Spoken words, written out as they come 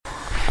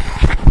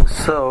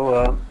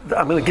So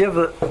I'm going to give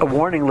a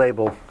warning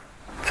label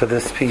to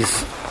this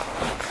piece.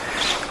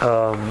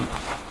 I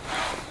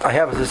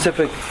have a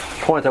specific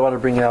point I want to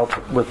bring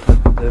out with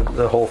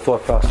the whole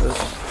thought process.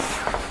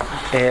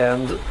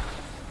 And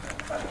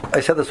I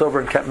said this over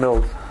in Camp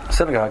Mill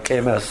Synagogue,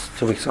 KMS,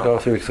 3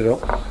 weeks ago.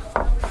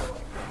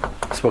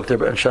 I spoke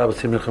there in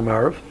Shabbos Mincha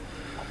Marav.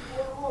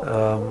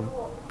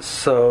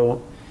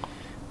 So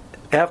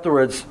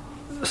afterwards,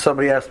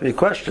 somebody asked me a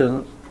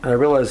question, and I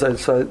realized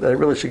I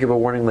really should give a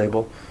warning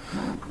label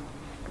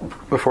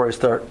before I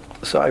start.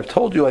 So I've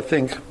told you, I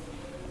think,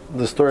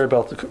 the story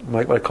about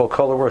what I call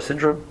color war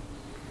syndrome.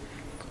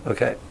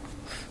 Okay,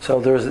 so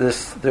there's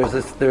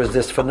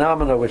this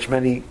phenomena which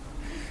many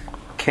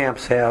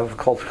camps have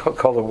called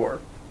color war.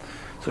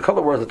 So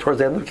color war is that towards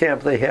the end of the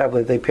camp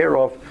they pair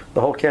off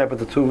the whole camp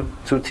into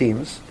two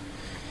teams,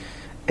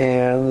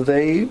 and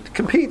they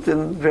compete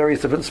in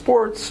various different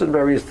sports and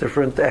various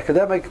different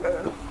academic,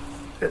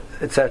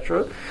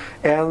 etc.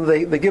 And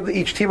they give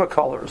each team a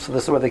color. So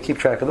this is where they keep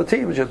track of the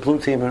teams. You have blue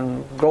team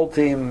and gold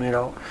team,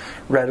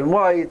 red and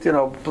white,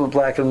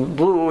 black and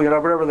blue,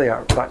 whatever they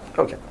are. Fine,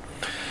 okay.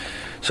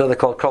 So they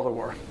call it color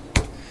war.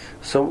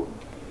 So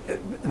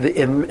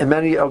in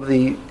many of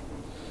the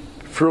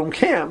Frum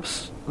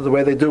camps, the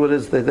way they do it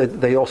is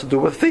they also do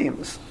it with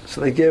themes.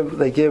 So they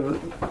give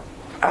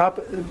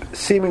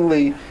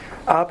seemingly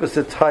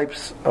opposite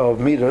types of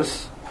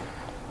meters,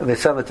 and they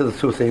send it to the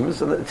two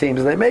teams, and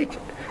they make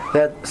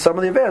that some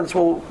of the events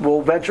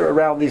will venture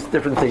around these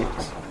different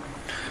themes.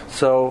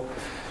 So,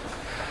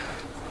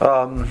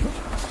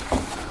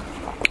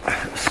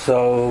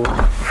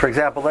 for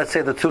example, let's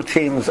say the two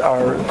teams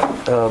are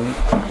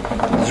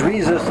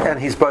Zrizis and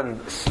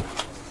Hisbonenus.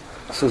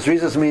 So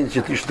Zrizis means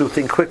you should do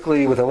things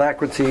quickly, with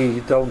alacrity,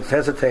 don't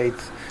hesitate,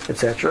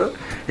 etc.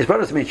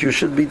 Hisbonenus means you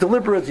should be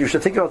deliberate, you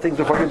should think about things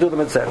before you do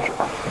them, etc.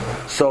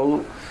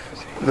 So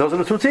those are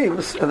the two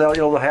teams, and they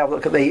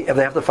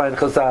have to find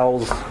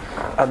chazals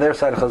on their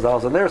side,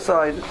 chazals on their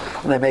side,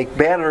 and they make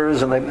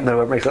banners, and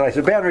whoever makes a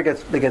nicer banner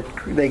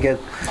they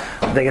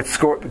get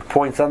score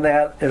points on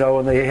that,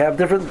 and they have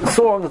different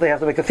songs. They have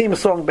to make a theme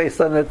song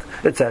based on it,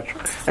 etc.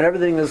 And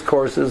everything is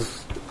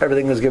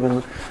given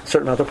a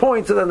certain amount of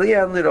points, and then at the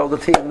end,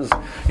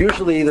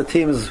 the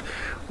teams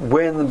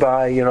win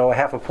by a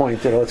half a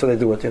point. That's how they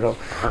do it. Well,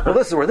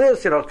 this is where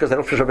this, because they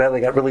don't feel so bad. They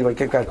got really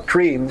got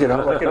creamed.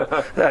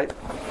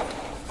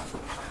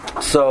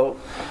 So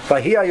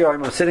by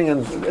Hiyayim, I'm sitting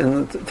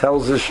in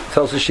tells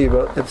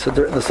Yeshiva. It's in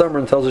the summer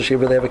in Telz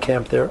Yeshiva. They have a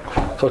camp there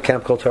called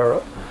Camp Kol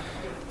Torah,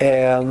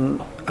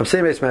 and I'm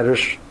sitting base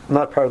medrash,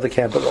 not part of the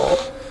camp at all.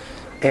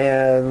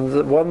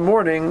 And one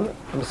morning,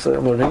 and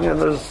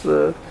there's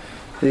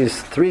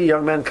these three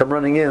young men come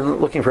running in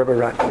looking for Rabbi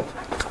Reingold.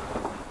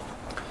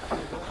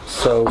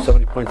 So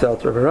somebody pointed out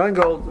to Rabbi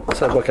Reingold,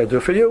 said, "What can I do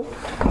for you?"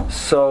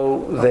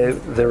 So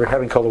they were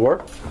having color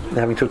war.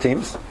 They're having two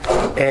teams,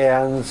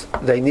 and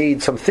they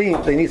need some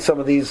theme. They need some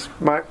of these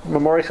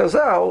Memori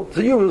Chazal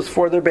to use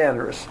for their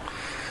banners.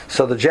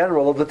 So the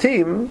general of the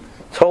team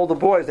told the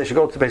boys they should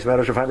go to the base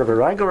medrash and find Rabbi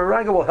Reingold.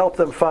 Rabbi Reingold will help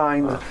them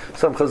find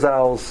some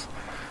Chazals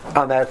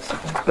on that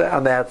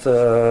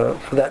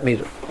for that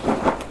meter.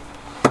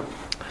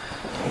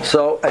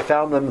 So I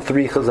found them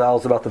 3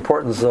 chazals about the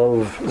importance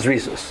of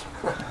Zrizus.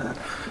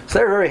 So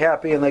they're very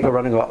happy, and they go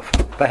running off.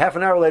 About half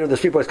an hour later, the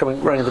 3 boys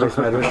coming running into the base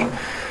medrash.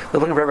 They're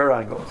looking for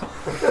Rabbi Reingold.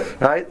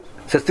 Right?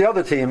 Since the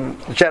other team,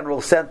 the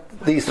general, sent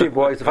these 3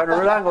 boys to find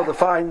Rabbi Reingold to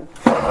find.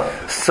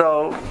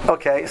 So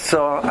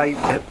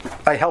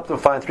I helped them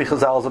find 3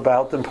 chazals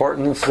about the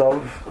importance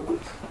of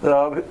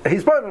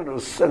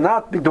Hisbonenus, and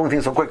not be doing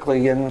things so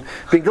quickly and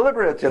being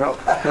deliberate.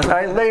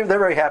 And they're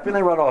very happy, and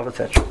they run off,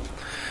 etc.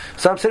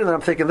 So I'm sitting there,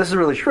 I'm thinking, this is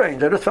really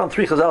strange. I just found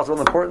 3 chazals about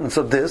the importance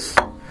of this,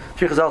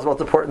 3 chazals about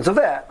the importance of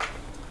that.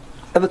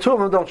 And the 2 of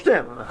them don't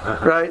stem,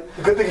 right?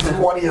 The good thing is you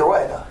won either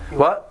way, though.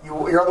 What?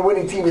 You're on the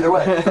winning team either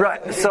way.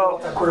 Right.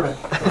 So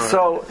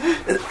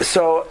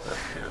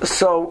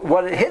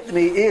what it hit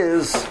me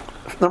is,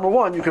 number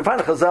one, you can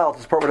find a chazal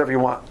to support whatever you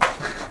want.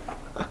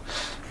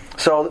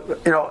 So,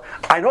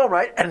 I know I'm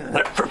right,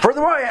 and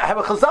furthermore, I have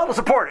a chazal to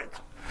support it.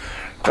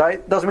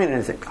 Right? Doesn't mean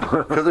anything.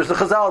 Because there's a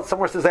chazal that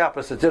somewhere says the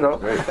opposite,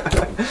 Right.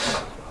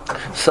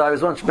 So I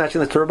was once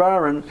mentioning the Torah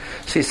Baron.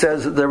 She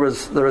says there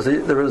was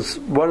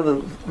one of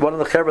the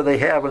chevra they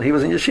have when he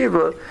was in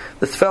yeshiva.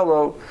 This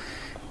fellow,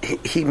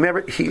 he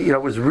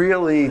was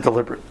really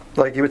deliberate.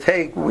 Like he would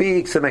take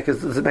weeks to make a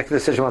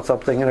decision on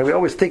something, and we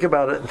always think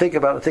about it. And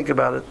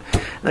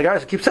the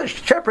guys keep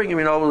shepherding him,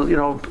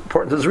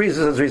 important as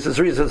reasons,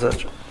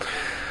 etc.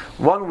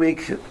 One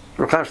week,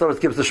 Rav Chaim Shlomo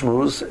gives the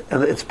shmuz,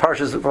 and it's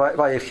Parshas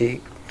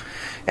Vayechi.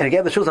 And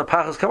again, the shmuz on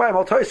Pachas Kamayim,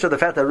 all toys, the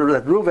fact that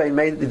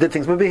Ruvain did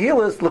things with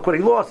Behilis, look what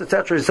he lost,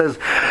 etc. He says,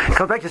 he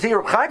comes back to see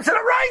Rav Chaim, said,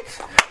 "I'm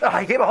right!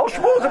 I gave a whole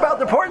shmuz about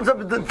the importance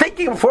of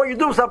thinking before you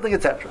do something,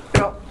 etc."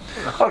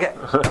 Okay.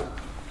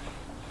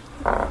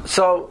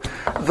 So,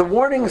 the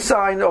warning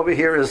sign over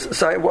here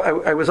is, I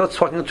was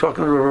talking to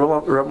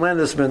Rav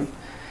Landisman.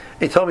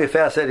 He told me a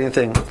fascinating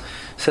thing. He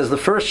says the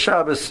first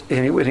Shabbos,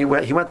 when he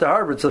went to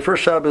Harvard, so the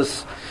first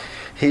Shabbos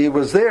he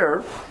was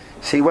there,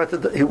 So he went to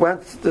the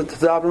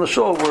daven in the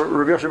shul where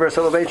Rabbi Yosef Ber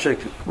Soloveitchik,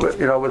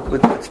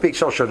 would speak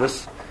Shal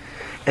Shudas,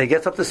 and he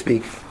gets up to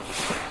speak,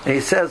 and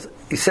he says,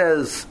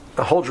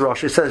 a whole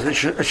drush. He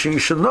says you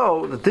should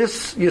know that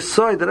this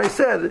Yesod that I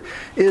said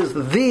is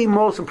the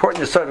most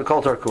important Yesod of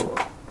Kol Torah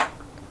Kula.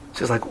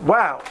 She's like,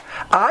 wow,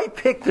 I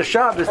picked the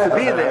Shabbos to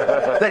be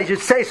there, that he should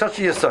say such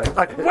a Yesod.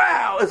 Like,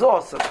 wow, it's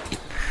awesome.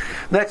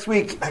 Next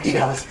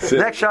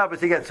Shabbos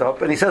he gets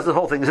up and he says the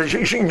whole thing. He says,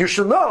 you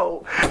should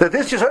know that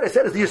this Yesod I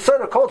said is the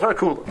Yesod of Kol Torah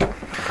Kula.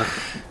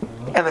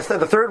 And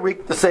the third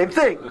week, the same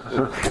thing.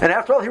 And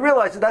after all, he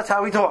realizes that's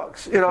how he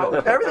talks.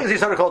 Everything's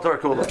Yesod of Kol Torah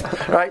Kula,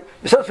 right?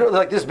 Yesod's really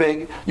like this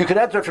big. You can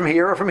enter it from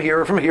here, or from here,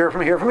 or from here, or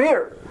from here, or from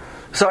here.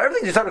 So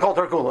everything's Yesod of Kol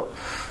Torah Kula,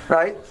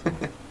 right?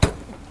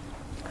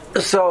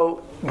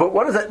 So, but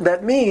what does that?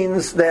 That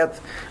means that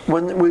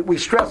when we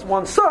stress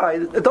one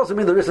side, it doesn't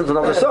mean there isn't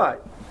another side.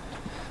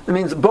 It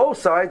means both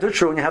sides are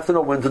true, and you have to know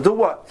when to do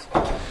what.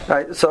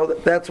 Right? So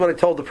that's what I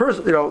told the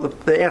person.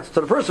 The answer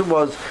to the person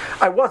was,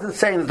 I wasn't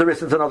saying that there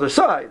isn't another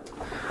side.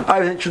 I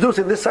was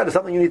introducing this side as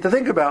something you need to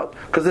think about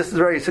because this is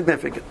very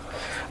significant.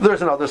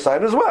 There's another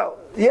side as well.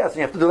 Yes,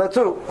 you have to do that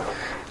too.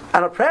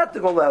 On a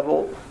practical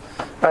level,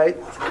 right?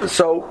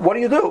 So what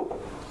do?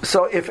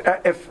 So if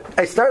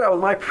I start out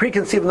with my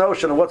preconceived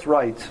notion of what's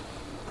right,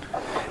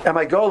 and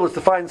my goal is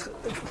to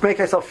make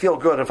myself feel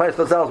good and find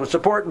chazals which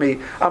support me,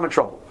 I'm in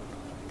trouble.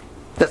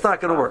 That's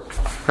not going to work,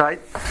 right?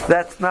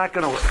 That's not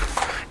going to work.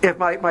 If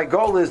my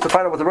goal is to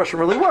find out what the Russian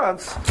really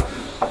wants,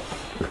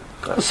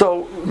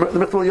 so the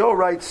Mitzvah Yo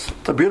writes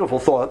a beautiful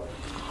thought.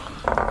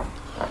 I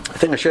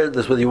think I shared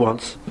this with you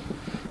once,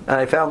 and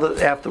I found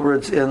it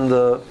afterwards in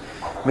the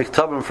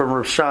Miktabim from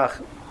Rav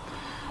Shach.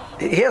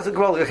 He has a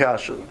Gevaldike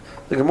Kasha.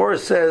 The Gemara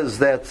says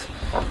that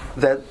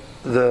they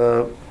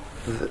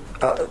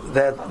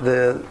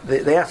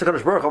asked the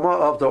Kadosh Baruch Hu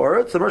of the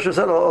Oretz. The Moshe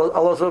said,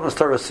 "Allah is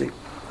Tarasi."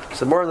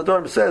 So more in the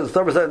Dorm says,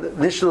 the Dorm said,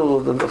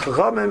 Nishul the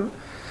Chachamim,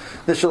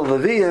 Nishul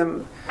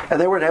Leviim,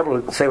 and they weren't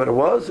able to say what it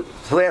was.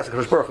 So they asked the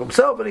Kadosh Baruch Hu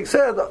himself, and he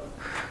said,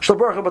 Shal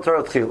Baruch Hu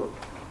B'Torah Tchilu.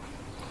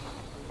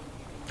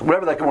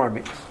 Whatever that Gemara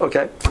means.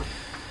 Okay. So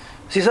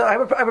he said, I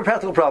have a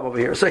practical problem over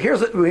here. So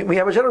we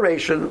have a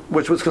generation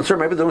which was concerned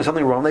maybe they're doing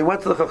something wrong. They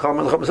went to the Chacham,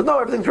 and the Chacham said, no,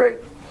 everything's great.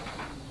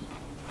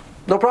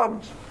 No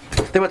problems.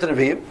 They went to the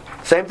Nevi'im,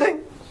 same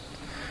thing.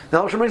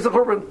 Now Hashem brings the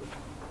Korban.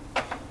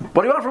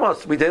 What do you want from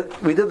us? We went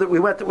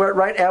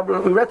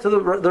to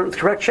the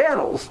correct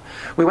channels.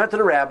 We went to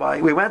the rabbi,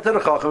 we went to the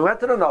chacham, we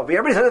went to the navi.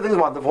 Everybody said everything's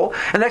wonderful,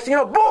 and next thing you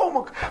know,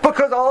 boom!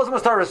 Because Allah is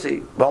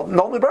Mastarasi. Well,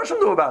 only Bershom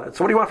knew about it.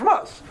 So what do you want from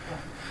us?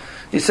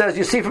 He says,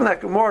 you see from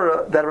that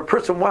Gemara that if a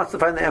person wants to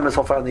find the emes,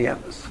 he'll find the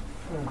emes.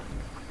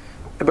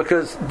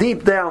 Because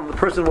deep down, the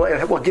person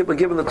will give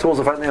him the tools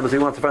to find the emes. He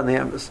wants to find the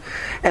emes,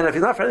 and if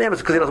he's not finding the emes,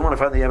 it's because he doesn't want to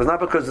find the emes. Not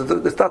because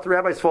it's not the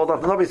rabbi's fault,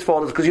 not the navi's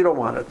fault. It's because you don't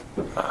want it.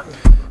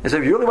 And so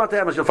if you really want the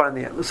emes, you'll find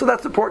the emes. So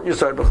that's important. You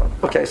start.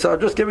 Okay, so I'm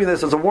just giving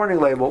this as a warning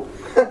label.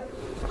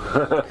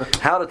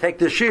 How to take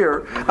this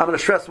year? I'm going to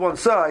stress one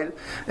side,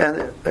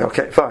 and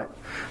okay, fine.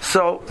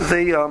 So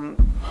Rabbi,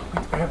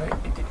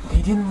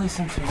 they didn't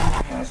listen to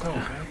Yirmiyah as well,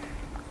 right?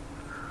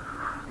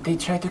 They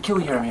tried to kill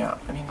Yirmiyah.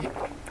 I mean,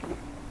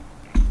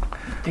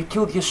 they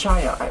killed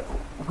Yeshaya.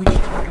 Which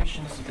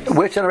generation is this?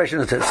 Which generation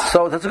is this?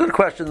 So that's a good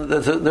question.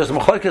 There's a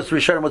Machlokes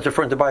Rishonim what's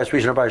referring to Bias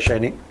Rishon or Bias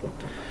Sheni.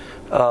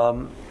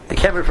 It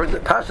can't refer to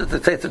Pashas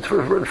that says it's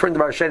referring to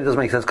Bias Sheni doesn't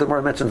make sense because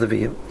more mentions the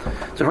V'im.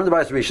 It's referring to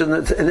Bias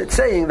Rishon, and it's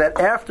saying that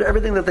after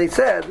everything that they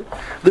said,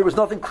 there was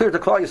nothing clear to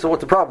Klal Yisrael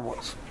what the problem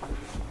was.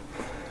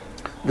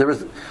 There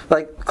was,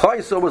 Klal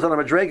Yisrael was on a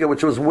madrega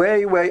which was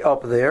way, way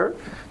up there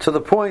to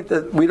the point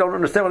that we don't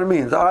understand what it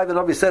means. The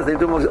Navi says they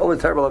do all the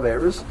terrible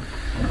errors.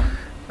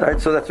 Right,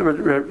 so that's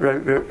Rabbi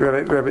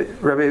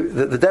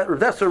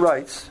Dessler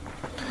writes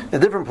in a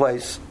different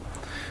place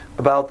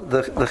about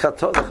the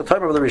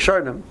Chatoim of the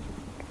Rishonim.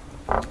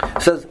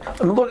 Says,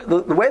 look,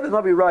 the way the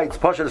Navi writes,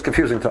 Pasha is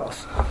confusing to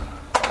us.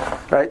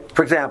 Right?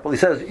 For example, he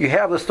says you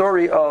have the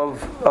story of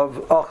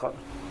Achan.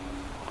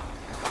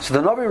 So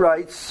the Navi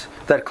writes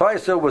that Klal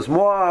Yisrael was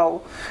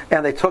Moal,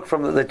 and they took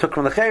from the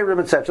Chayrim,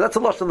 etc. That's a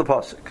lashon in the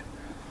pasuk.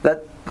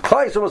 That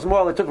Klal Yisrael was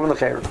Moal, they took from the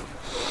Chayrim.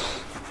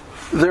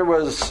 There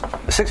was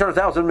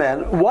 600,000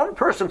 men. One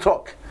person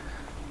took.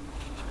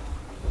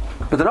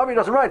 But the Navi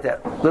doesn't write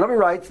that. The Navi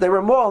writes they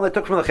were more and they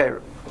took from the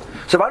Chayrim.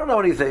 So if I don't know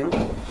anything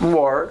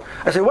more,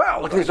 I say, wow,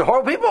 look, these are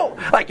horrible people.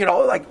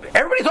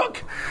 Everybody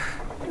took.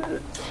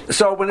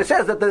 So when it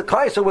says that the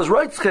Klal Yisrael was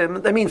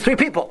Reitzchim, that means 3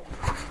 people.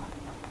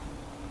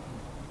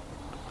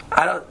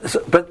 So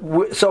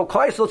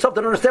Klal Yisrael itself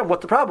didn't understand what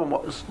the problem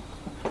was.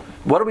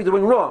 What are we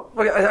doing wrong?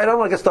 Okay, I don't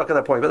want to get stuck at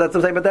that point, but that's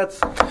what I'm saying.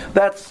 But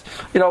that's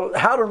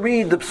how to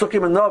read the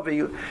Psukim and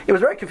Navi. It was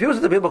very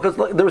confusing to people because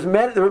there was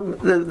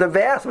the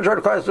vast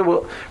majority of Klal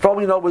Yisrael, for all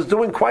we know, was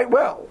doing quite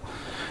well.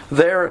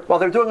 They're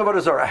doing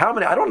Avodah Zarah. How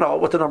many? I don't know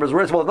what the numbers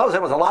were. Well, another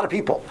thing was a lot of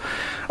people.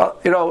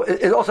 It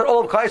also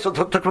all of Klal Yisrael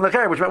took from the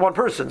Chayrim, which meant one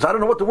person. So I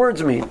don't know what the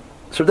words mean.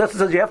 So that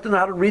says you have to know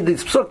how to read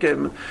these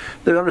Psukim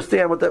to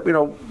understand what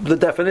the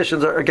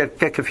definitions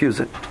get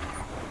confusing.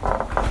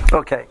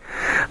 Okay,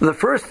 the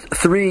first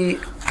three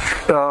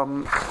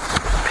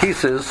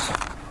pieces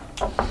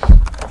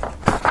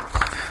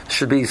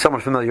should be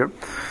somewhat familiar.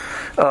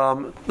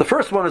 The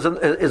first one is a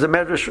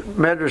medrash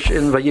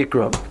in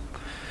Vayikra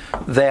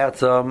that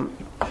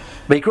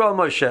Vayikra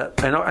Moshe.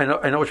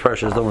 I know which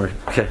parsha it is. Don't worry.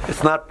 Okay,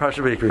 it's not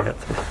parsha Vayikra yet.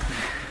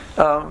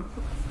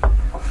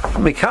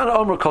 Mikana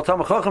Omer Kol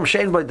Talmid Chacham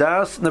Shein by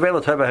Das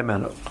Nevela Teva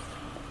Hemenu.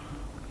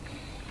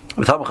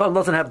 The Talmid Chacham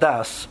doesn't have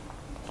Das.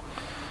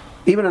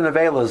 Even a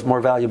nevela is more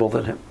valuable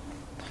than him.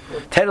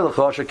 Teda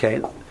l'chosha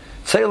kain.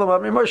 Tzelam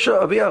Amri Moshe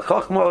Avia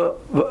Chachma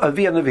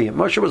Avia Neviim.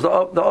 Moshe was the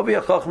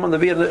Avia Chachma and the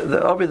Avia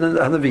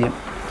Neviim.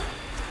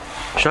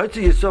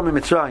 Shahitzi Yisrael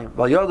miMitzrayim.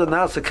 Val Yoda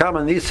Nasa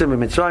Kama Nisim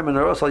miMitzrayim and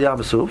Eros Al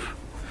Yamasuf.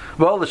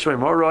 Val L'Shmei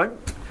Moroim.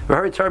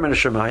 V'Hari Term in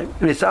Shemayim.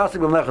 And it's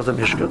Asik B'Mlechas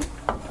HaMishkan.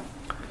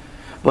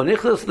 Val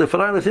Nichlas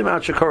L'Fanai L'Thim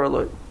Ad Shekor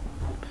Eloi.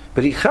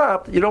 But he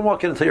chapped. You don't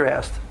walk in until you're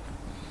asked.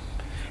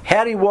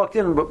 Had he walked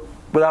in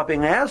without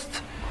being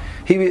asked,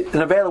 an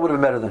Avela would have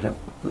been better than him.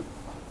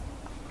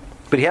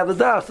 But he had the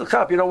das, the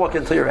chap. You don't walk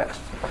in until you're asked.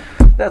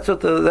 That's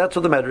what the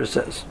Medrash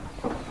says.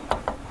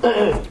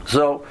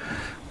 So,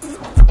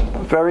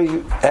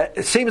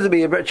 it seems to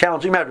be a very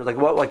challenging matter.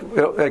 Moshe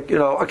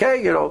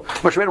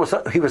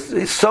Rabbeinu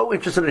he's so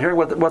interested in hearing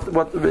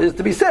what is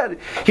to be said.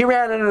 He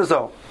ran in his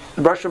own.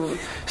 Bershom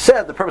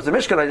said the purpose of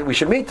Mishkan, we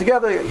should meet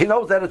together. He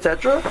knows that,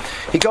 etc.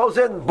 He goes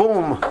in,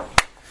 boom.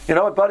 You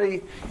know what,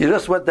 buddy? You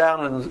just went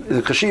down in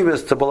the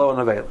Kashivas to below an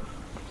Avela.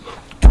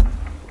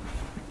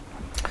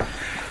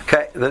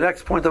 Okay, the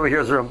next point over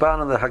here is the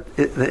Ramban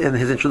in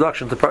his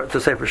introduction to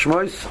Sefer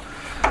Shmois.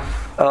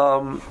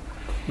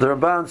 The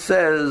Ramban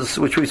says,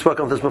 which we spoke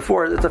of this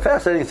before, it's a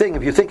fascinating thing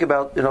if you think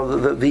about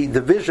the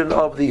division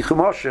of the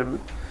Chumashim.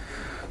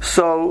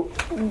 So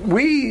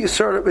we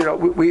sort of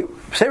we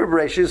Sefer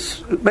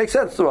Bereshis makes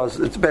sense to us.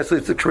 It's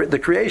basically the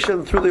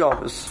creation through the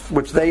office,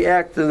 which they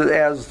acted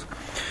as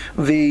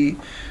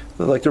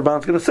like the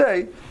Ramban's going to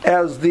say,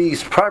 as the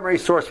primary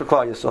source for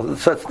Klal Yisrael.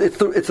 So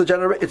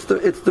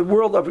it's the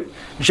world of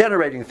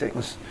generating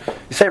things.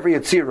 Sefer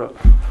Yetzirah,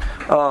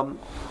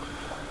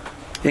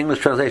 English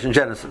translation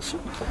Genesis.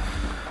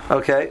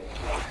 Okay,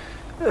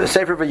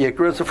 Sefer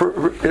Vayikra,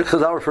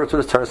 Chazal refers to it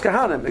as Taras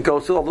Kahanim. It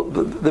goes to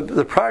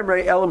the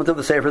primary element of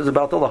the Sefer is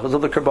about the halachas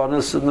of the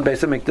Karbanis and the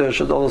Beis Hamikdash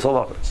and all those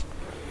halachas.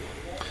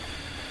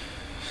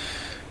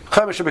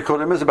 Chamish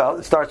Bikurim is about.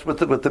 It starts with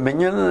the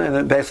minyan, and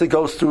it basically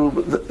goes through.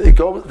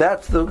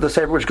 That's the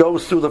Sefer which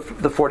goes through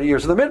the 40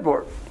 years of the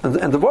Midbar, and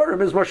the Vorim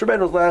is Moshe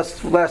Rabbeinu's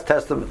last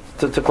testament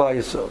to Klal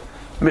Yisrael.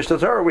 Mishnah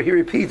Torah, where he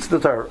repeats the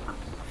Torah.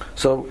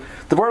 So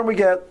the Vorim we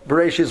get,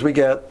 Bereshis we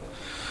get.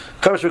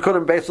 Chamish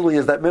Bikurim basically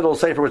is that middle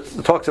Sefer which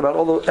talks about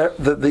all the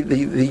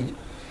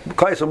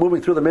Klal Yisrael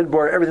moving through the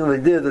Midbar, everything they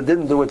did, they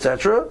didn't do,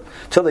 etc.,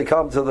 till they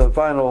come to the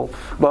final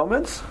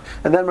moments,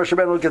 and then Moshe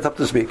Rabbeinu gets up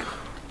to speak.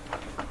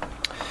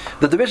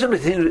 The division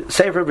between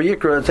Sefer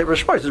Vayikra and Sefer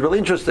Shmois is really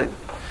interesting.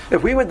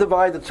 If we would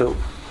divide the two,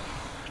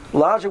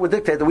 logic would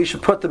dictate that we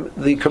should put the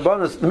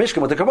Karbanos, the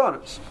Mishkan with the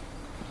Karbanos,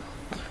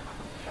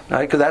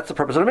 right? Because that's the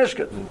purpose of the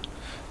Mishkan.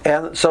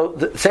 And so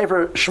the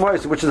Sefer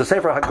Shmois, which is the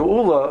Sefer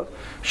HaGeula,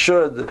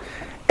 should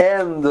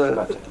end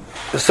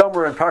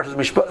somewhere in Parshas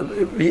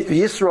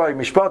Yisroi,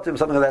 Mishpatim,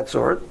 something of that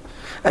sort.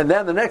 And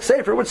then the next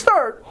Sefer would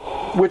start,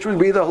 which would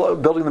be the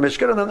building the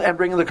Mishkan and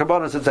bringing the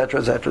Karbanos,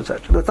 etc., etc.,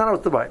 etc. That's not how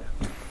it's divided.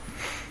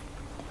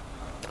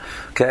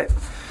 Okay,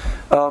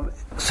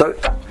 so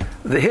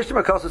the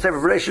Hishma calls the Sefer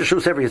Bereshis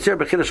Shu Sefer Yitzir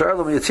B'Chiddush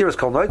Ha'olam Yitzir is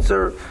called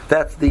Noitzer.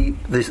 That's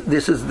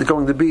this is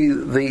going to be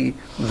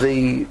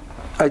the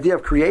idea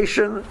of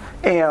creation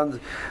and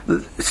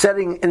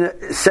creating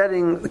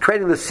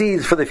the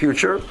seeds for the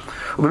future.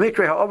 What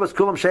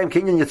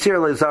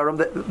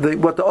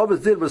the Ovis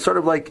did was sort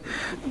of like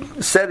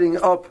setting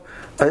up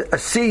a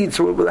seed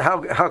so how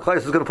Klal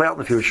is going to play out in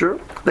the future.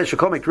 They should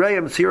call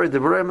Mikreim, Sirah,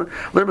 Devarim,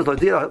 Limit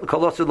Ladia,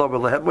 Kolosid Lover.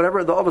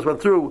 Whatever the Ovis went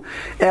through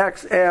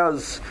acts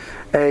as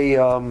a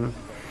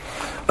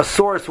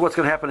source for what's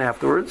going to happen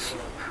afterwards.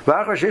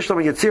 Now we're going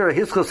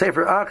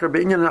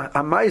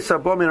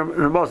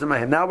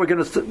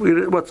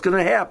to what's going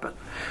to happen.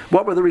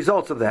 What were the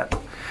results of that?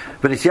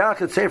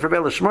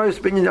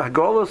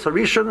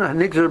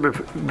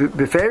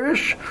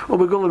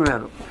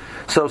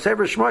 So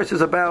Sefer Shmois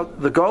is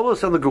about the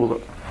Golus and the Gula.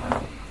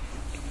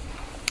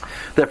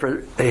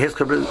 Therefore,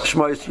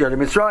 Shmois Yad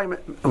Mitzrayim,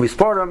 and we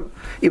sport them.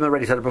 Even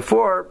already said it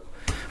before.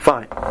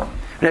 Fine.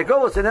 The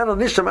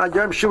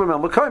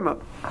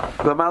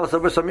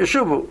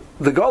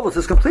Golus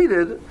is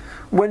completed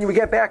when we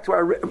get back to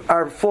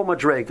our full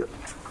Madrega.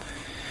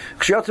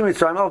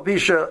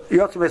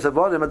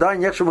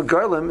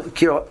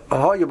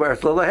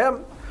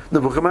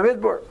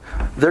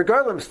 They're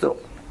Garlim still.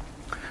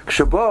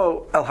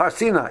 Shabo El Har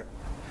Sinai.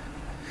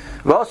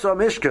 Also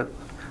Mishkan.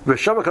 They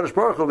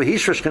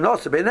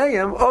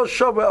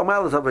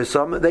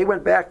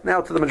went back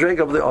now to the Madrega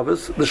of the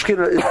Ovis. The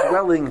Shekhinah is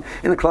dwelling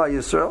in Klal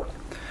Yisrael.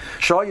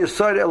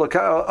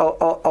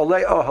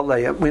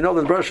 We know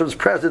that the Bereshim's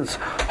presence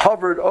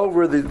hovered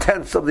over the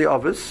tents of the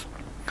Ovis.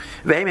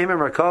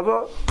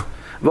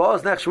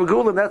 V'oz next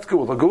Gula, and that's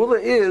Gula. Gula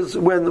is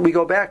when we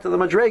go back to the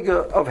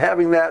Madrega of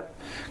having that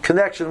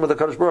connection with the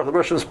Kadosh Baruch Hu. The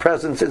Russian's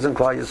presence is in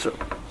Klal Yisrael.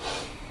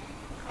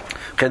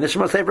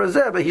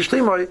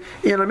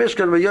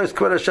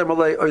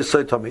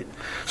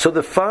 So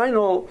the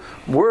final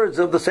words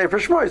of the Sefer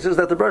Shmois is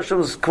that the Baruch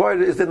Hashem's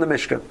Kvodah is in the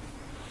Mishkan.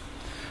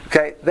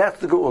 Okay, that's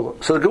the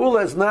Geula. So the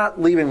Geula is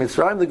not leaving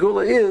Mitzrayim. The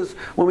Geula is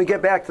when we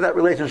get back to that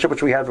relationship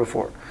which we had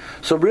before.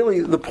 So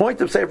really, the point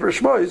of Sefer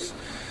Shmois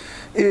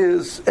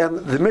is, and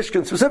the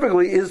Mishkan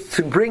specifically, is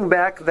to bring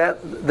back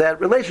that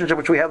relationship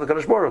which we have with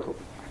Kadosh Baruch Hu.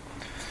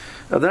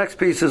 The next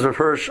piece is of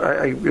Hirsch.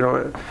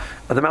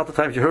 The amount of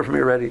times you heard from me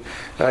already.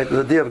 The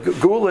idea of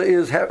Gula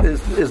is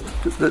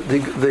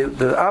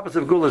the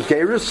opposite of Gula is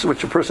Gerus,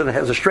 which a person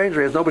has a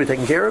stranger, has nobody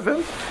taking care of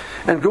him.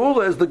 And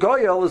Gula is the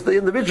Goyal, is the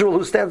individual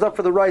who stands up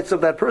for the rights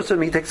of that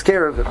person. He takes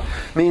care of him.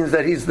 Means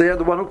that he's there,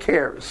 the one who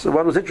cares, the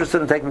one who's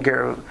interested in taking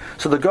care of him.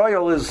 So the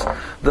Goyal is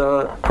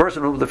the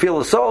person who the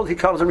field is sold. He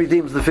comes and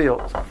redeems the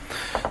field.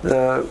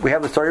 We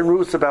have the story in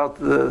Rus about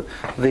the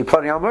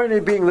Plani Almoni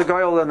being the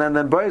Goyal, and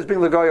then Boaz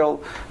being the Goyal.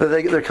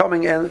 They're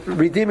coming and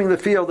redeeming the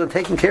field and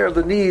taking care of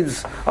the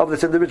needs of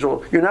this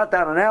individual. You're not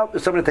down and out.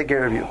 There's somebody to take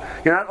care of you.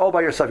 You're not all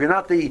by yourself. You're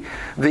not the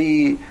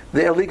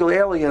illegal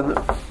alien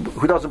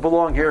who doesn't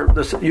belong here.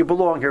 You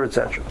belong here,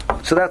 etc.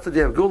 So that's the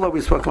idea of Gula.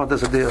 We spoke about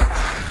this idea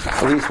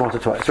at least once or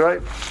twice,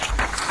 right?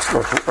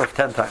 Or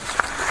 10 times.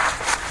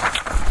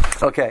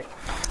 Okay,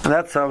 and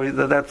that's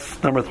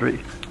that's number 3.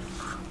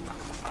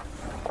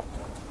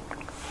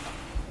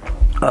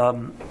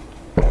 So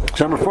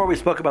number 4, we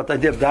spoke about the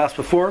idea of Das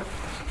before.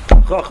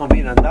 Chacham,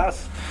 Bina, and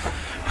Das.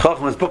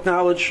 Chacham is book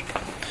knowledge.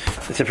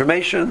 It's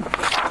information.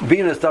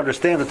 Bina is to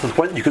understand it to the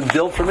point that you can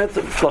build from it.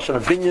 Flush on a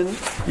binyan.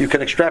 You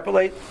can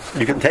extrapolate.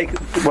 You can take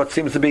what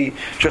seems to be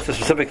just a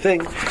specific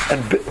thing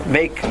and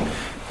make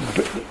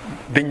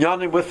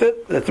binyanim with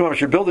it. That's how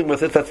much you're building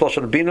with it. That's flush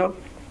on a bina.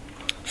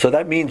 So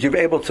that means you're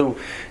able to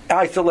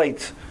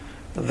isolate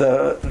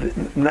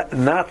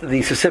not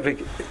the specific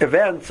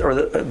events or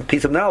the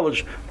piece of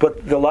knowledge,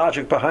 but the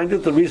logic behind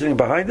it, the reasoning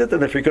behind it,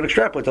 and if you can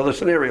extrapolate to other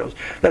scenarios.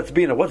 That's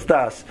Bina. What's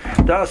Das?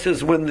 Das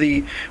is when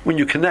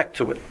you connect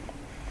to it.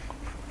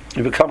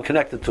 You become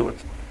connected to it.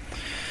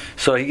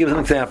 So he gives an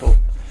example.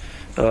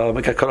 I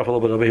got cut off a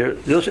little bit over here.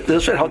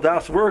 This is how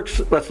Das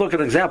works. Let's look at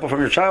an example from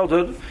your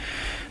childhood.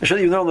 I should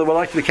you know that would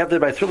like to be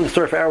captivated by a thrilling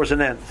story for hours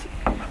and ends.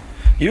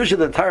 Usually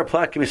the entire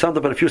plot can be summed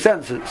up in a few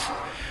sentences.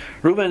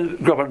 Reuben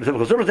grew up under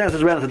difficult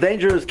circumstances, ran into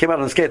dangers, came out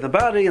unscathed in the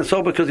body, and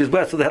so because he's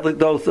blessed with a heavenly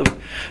dose of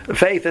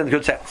faith and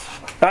good sense.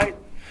 Right?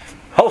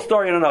 Whole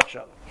story in a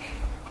nutshell.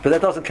 But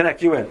that doesn't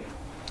connect you in.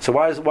 So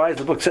why is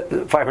the book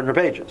 500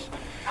 pages?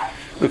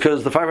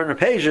 Because the 500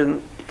 pages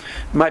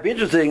might be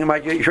interesting, it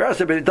might get your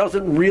curiosity, but it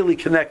doesn't really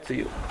connect to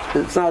you.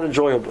 It's not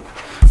enjoyable.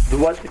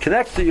 What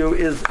connects to you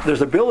is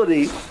there's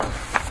ability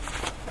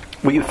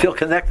where you feel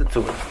connected to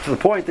it, to the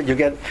point that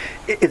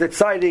it's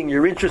exciting,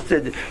 you're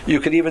interested, you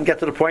can even get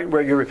to the point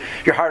where your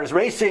heart is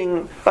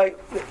racing, like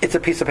it's a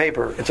piece of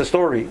paper, it's a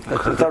story,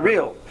 it's not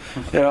real.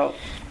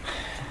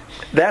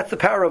 That's the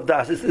power of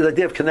Das, it's the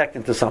idea of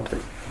connecting to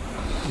something.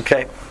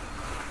 Okay?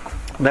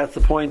 And that's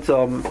the point. He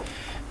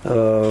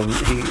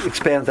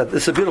expands that.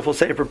 This is a beautiful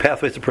sefer,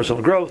 Pathways to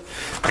Personal Growth.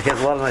 He has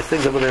a lot of nice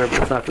things over there,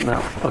 but it's not for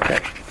now.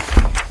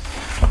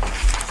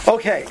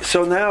 Okay,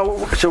 so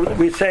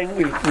we're saying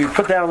we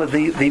put down that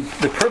the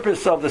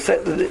purpose of the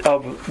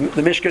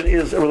Mishkan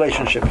is a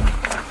relationship.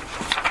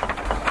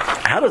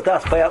 How does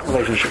Das play out in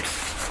relationships?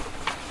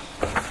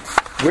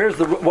 What is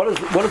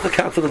the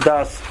concept of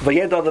Das?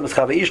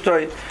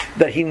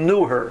 That he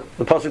knew her.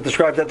 The pasuk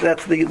describes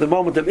that's the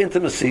moment of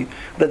intimacy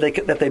that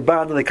they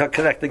bond and they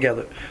connect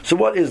together. So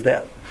what is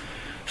that?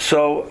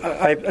 So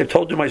I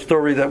told you my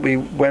story that we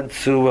went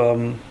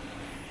to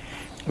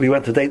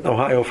Dayton,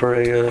 Ohio for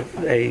a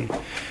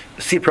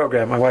C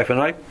program, my wife and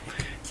I,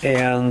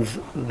 and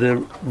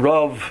the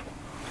Rav,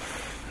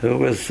 who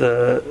was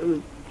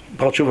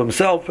Baal Tshuva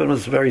himself and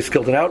was very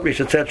skilled in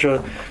outreach,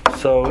 etc.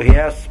 So he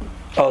asked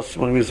us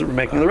when we were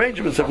making the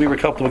arrangements if we were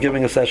comfortable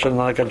giving a session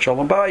like on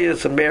Shalom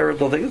Bayis and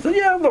marital things. I said,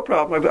 yeah, no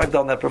problem. I've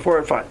done that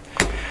before. Fine.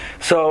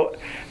 So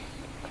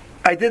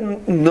I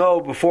didn't know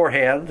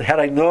beforehand. Had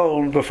I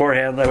known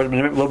beforehand, I would have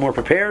been a little more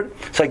prepared.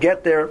 So I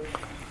get there.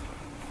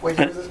 What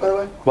year was this, by the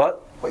way?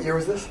 What? What year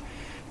was this?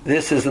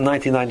 This is in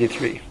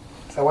 1993.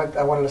 So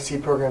I wanted a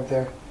seed program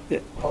there. Yeah.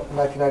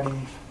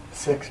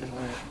 1996 or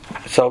something.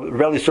 So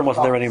Rebelli Stern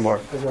wasn't there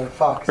anymore. It was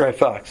Fox. Right,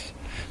 Fox.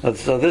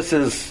 So this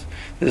is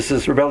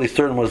Rebelli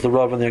Stern was the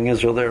Rav in the Young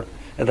Israel there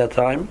at that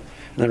time,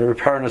 and then Reb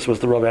Parnas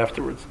was the Rav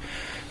afterwards.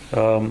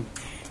 And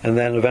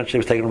then eventually it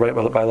was taken by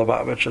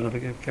Lubavitch, and it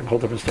became a whole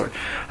different story.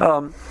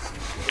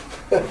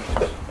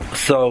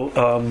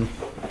 Shalom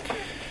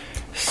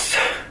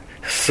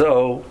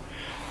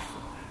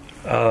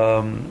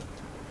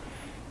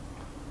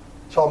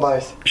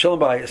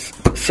Bayis.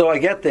 So I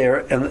get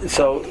there, and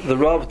so the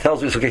Rav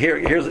tells me, okay,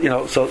 here's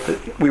so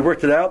we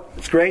worked it out.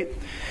 It's great.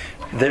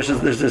 There's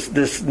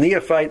this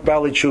neophyte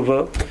Bali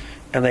Tshuva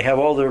and they have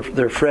all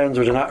their friends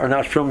which are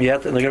not frum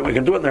yet, and we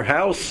can do it in their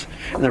house,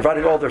 and they're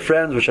inviting all their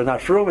friends which are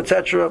not frum,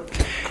 etc.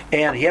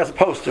 And he has a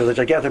poster, the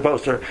gigantic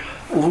poster,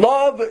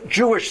 Love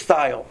Jewish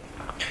Style.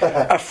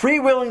 A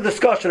freewheeling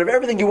discussion of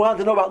everything you want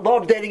to know about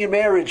love, dating, and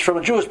marriage from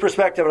a Jewish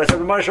perspective. And I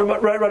said,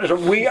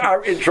 we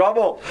are in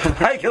trouble.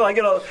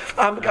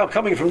 I'm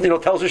coming from Tel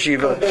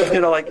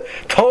Yeshiva,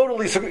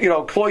 totally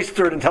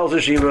cloistered in Tel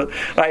Yeshiva,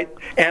 right?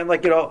 And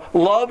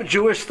love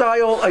Jewish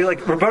style.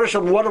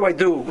 What do I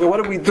do?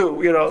 What do we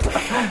do?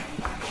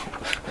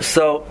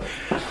 So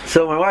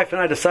my wife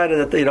and I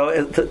decided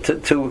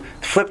that to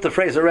flip the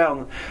phrase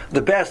around.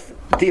 The best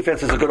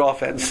defense is a good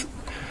offense.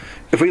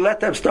 If we let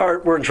them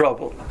start, we're in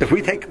trouble. If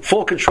we take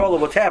full control of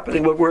what's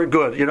happening, we're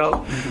good,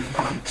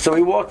 So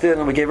we walked in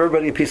and we gave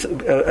everybody a piece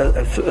of,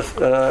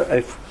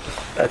 I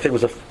think it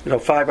was a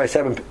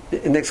 5x7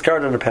 index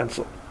card and a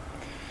pencil.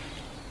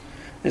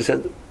 He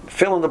said,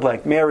 fill in the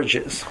blank,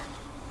 marriages.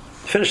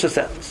 Finish the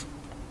sentence.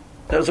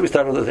 That was what we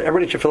started with.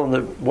 Everybody should fill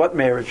in what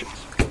marriage is.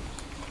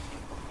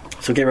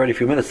 So we gave everybody a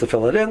few minutes to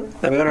fill it in.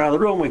 Then we went around the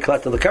room, we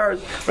collected the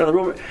cards, went around the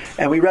room,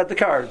 and we read the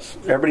cards.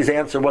 Everybody's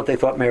answer, what they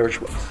thought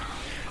marriage was.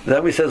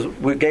 Then we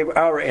gave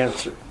our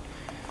answer.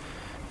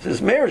 It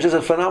says, marriage is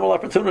a phenomenal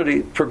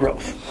opportunity for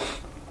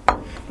growth.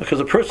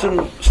 Because a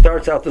person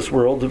starts out this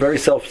world very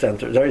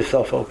self-centered, very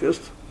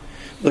self-focused.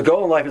 The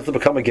goal in life is to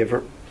become a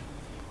giver.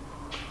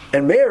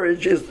 And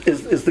marriage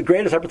is the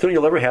greatest opportunity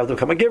you'll ever have to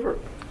become a giver.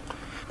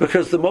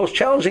 Because the most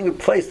challenging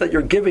place that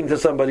you're giving to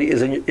somebody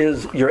is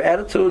your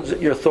attitudes,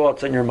 your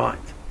thoughts, and your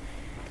mind.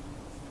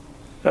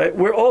 Right?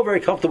 We're all very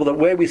comfortable that the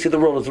way we see the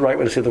world is the right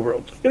way to see the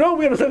world. We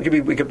understand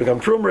we could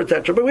become trumer,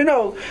 etc. But we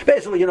know,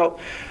 basically,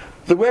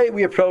 the way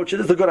we approach it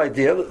is a good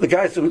idea. The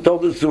guys who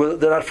don't do it,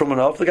 they're not from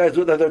enough. The guys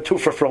who do it, they're too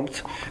for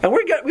frumped. And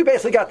we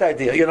basically got the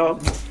idea, It's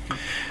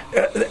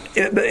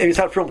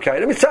not frumkeit. I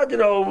mean, it's not,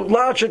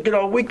 logic,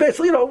 we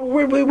basically,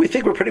 we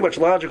think we're pretty much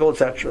logical,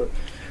 etc.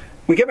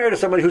 We get married to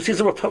somebody who sees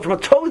the world from a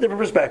totally different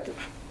perspective.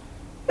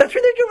 That's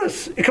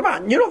ridiculous. Come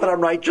on, you know that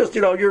I'm right. Just,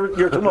 you're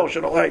too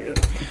emotional. Right?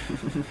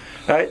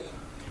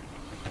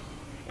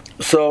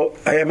 So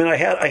I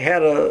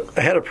had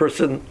a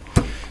person.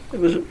 It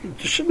was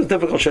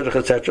difficult shidduch,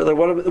 etc.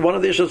 One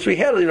of the issues we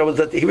had, was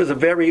that he was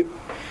very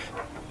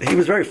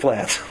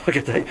flat.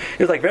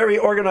 He was very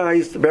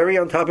organized, very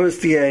on top of his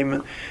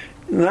game,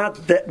 not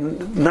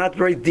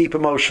very deep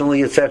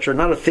emotionally, etc.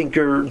 Not a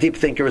deep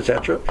thinker,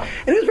 etc.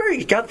 And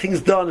he got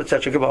things done,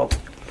 etc.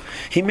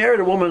 He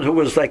married a woman who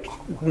was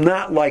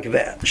not like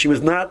that. She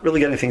was not really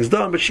getting things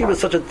done, but she was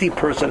such a deep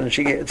person, and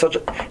she had such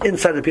an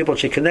insight to people. And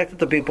she connected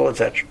to people,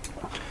 etc.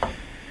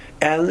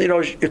 And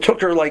it took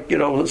her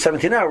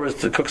 17 hours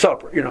to cook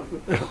supper. And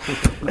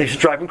she's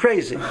driving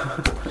crazy.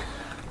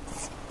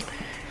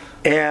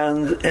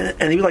 And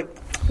he was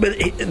but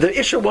the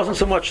issue wasn't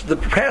so much the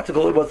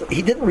practical. It was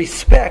he didn't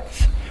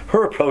respect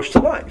her approach to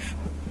life.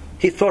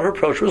 He thought her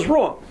approach was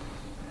wrong.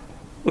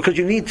 Because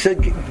you need to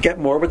get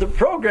more with the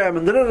program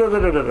and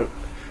da-da-da-da-da-da.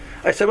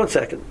 I said, 1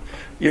 second.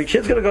 Your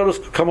kid's going to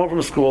come home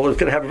from school. It's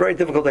going to have a very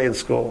difficult day in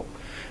school.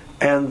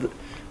 And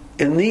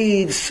it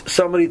needs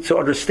somebody to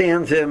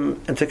understand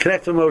him and to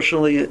connect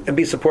emotionally and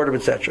be supportive,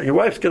 etc. Your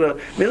wife's going to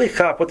really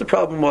cop what the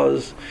problem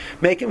was,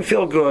 make him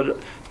feel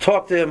good,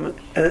 talk to him,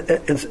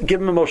 and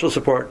give him emotional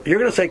support. You're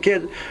going to say,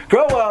 kid,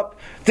 grow up,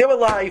 deal with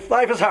life.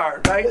 Life is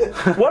hard, right?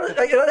 What?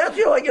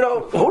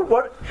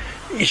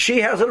 She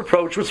has an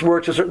approach which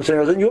works in certain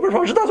scenarios, and you have an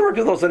approach that doesn't work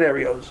in those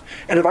scenarios,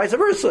 and vice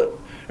versa,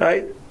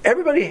 right?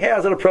 Everybody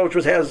has an approach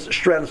which has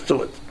strengths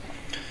to it,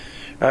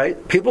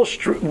 right? People's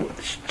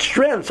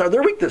strengths are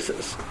their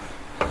weaknesses.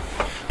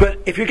 But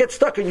if you get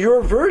stuck in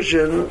your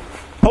version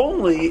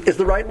only is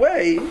the right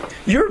way,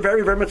 you're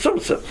very, very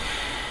mitzumtzum.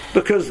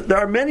 Because there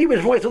are many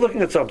different ways of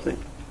looking at something.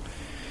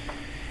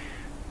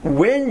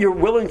 When you're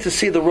willing to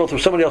see the world through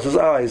somebody else's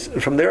eyes,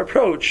 and from their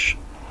approach,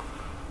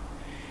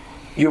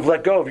 you've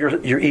let go of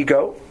your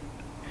ego.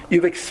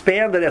 You've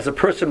expanded as a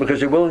person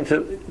because you're willing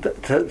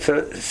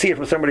to see it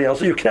from somebody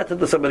else. You're connected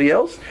to somebody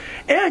else,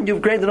 and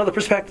you've gained another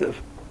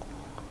perspective.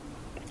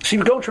 So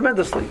you've grown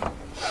tremendously.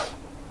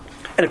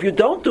 And if you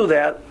don't do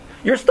that,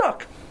 you're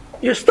stuck.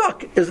 You're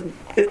stuck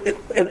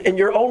in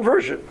your own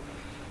version.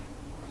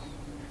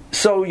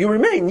 So you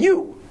remain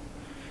you.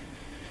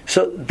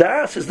 So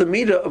das is the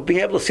midah of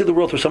being able to see the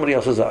world through somebody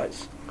else's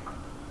eyes.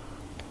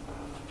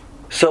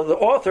 So the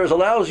author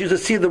allows you to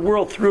see the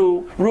world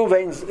through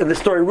Reuven's, in the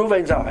story,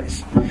 Reuven's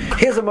eyes.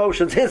 His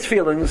emotions, his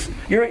feelings,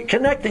 you're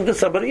connecting to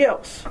somebody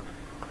else.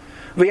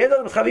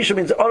 V'yedel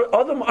means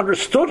Adam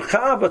understood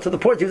Chava to the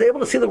point he was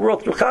able to see the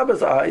world through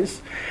Chava's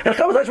eyes, and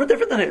Chava's eyes were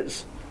different than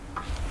his.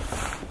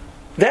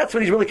 That's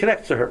when he's really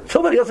connected to her.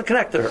 Till then, he doesn't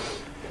connect to her.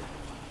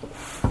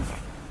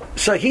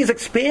 So he's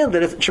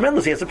expanded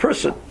tremendously as a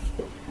person.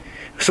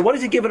 So what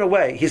has he given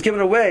away? He's given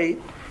away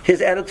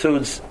his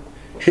attitudes,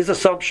 his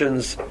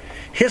assumptions,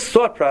 his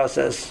thought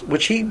process,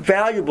 which he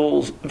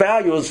values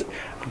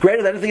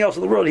greater than anything else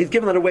in the world. He's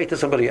given that away to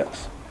somebody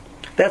else.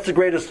 That's the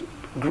greatest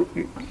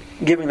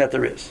giving that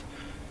there is.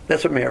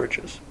 That's what marriage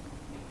is.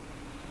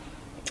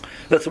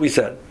 That's what we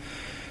said.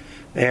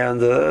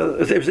 And it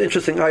was an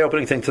interesting,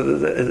 eye-opening thing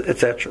to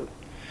etc.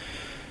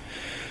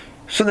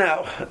 So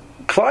now,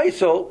 Klal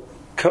Yisrael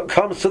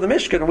comes to the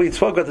Mishkan, and we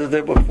spoke about this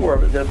before,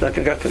 but I'm not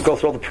going to go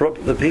through all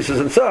the pieces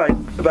inside,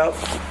 about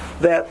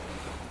that.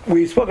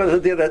 We spoke about the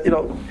idea that,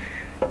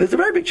 there's a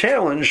very big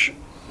challenge.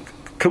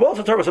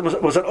 Kabbalah Torah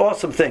was an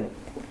awesome thing.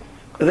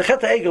 The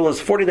Chet HaEgel is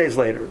 40 days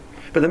later.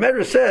 But the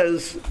Medrash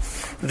says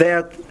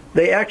that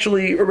they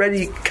actually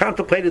already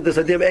contemplated this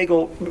idea of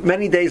Egel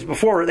many days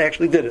before they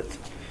actually did it.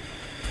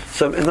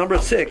 So in number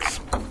 6,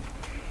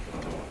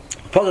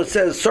 Paul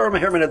says, Sora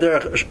Meher Min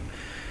Aderech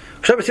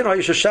Shabbatin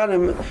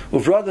HaYishashanim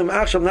Uvradim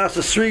Achshav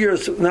Nasa 3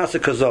 years Nasa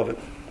Kazovim.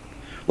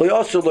 Lo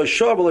Yosser, Lo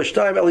Shor, Lo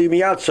Shtayim, El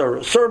Yimiyad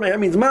Sora. Sora Meher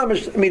means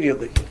mamish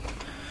immediately.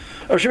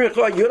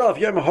 Yudalef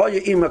Yom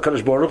HaHoya Ima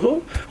Kadosh Baruch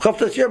Hu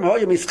Chavtas Yom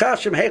HaHoya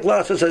Mischashim Heik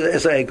Lasas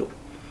as Egel.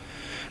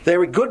 They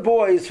were good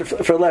boys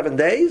for 11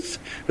 days.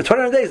 For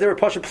 29 days, they were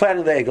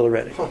planning the Egel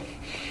already.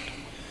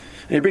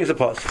 And he brings a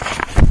pause.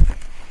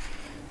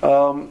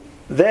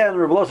 Then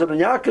Rabbi Elazar ben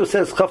Yaakov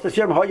says, "Chavtas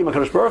Yom HaYom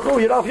HaKadosh Baruch Hu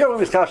Yudalef Yom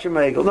Mischashim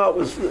Egel." No, it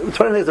was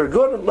 20 days they were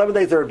good, 11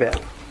 days they were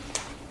bad.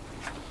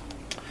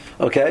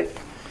 Okay.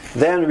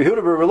 Then Rabbi Yehuda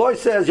ben Reloi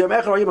says, "Yom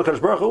Echad HaYom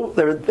HaKadosh Baruch Hu."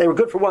 They were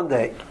good for 1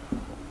 day.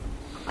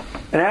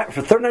 And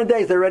for 39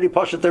 days, they're already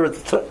Pashat.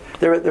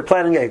 They're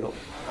planning Egel.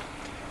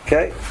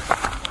 Okay.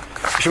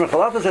 Shimon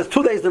Chalata says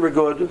 2 days they were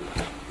good.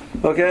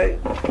 Okay.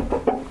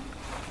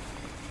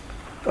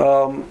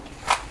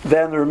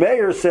 Then the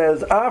Rameir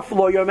says, "Af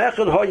lo yom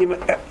echad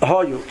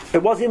hayu."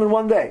 It wasn't even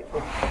 1 day.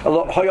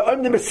 Hayu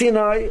oim dem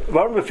Sinai,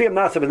 varum b'fiyam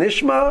nasa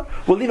v'nishma.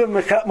 We'll leave him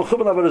mechuban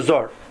avodah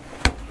zarah.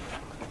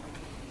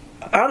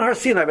 On Har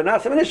Sinai, but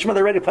nasa v'nishma,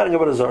 they're already planning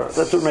avodah zarah.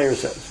 That's what Rameir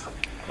says.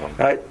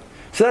 Right.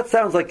 So that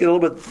sounds like a little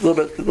bit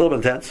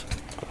intense.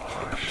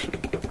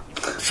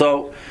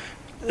 So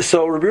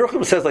Rabbi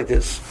Yochanan says like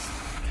this,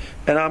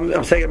 and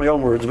I'm saying it in my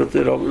own words, but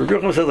Rabbi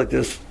Yochanan says like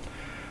this.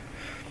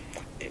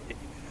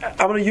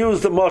 I'm going to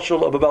use the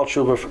mashal of a Baal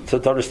Tshuva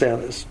to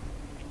understand this.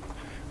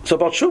 So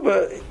Baal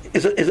Tshuva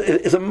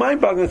is a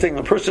mind-boggling thing.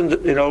 A person,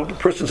 the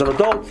person's an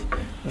adult.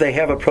 They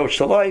have approach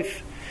to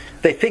life.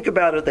 They think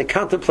about it. They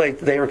contemplate.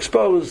 They are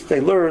exposed.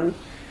 They learn,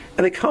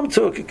 and they come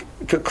to a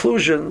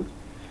conclusion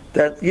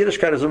that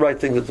Yiddishkeit is the right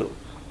thing to do.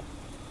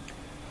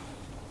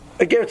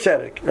 A ger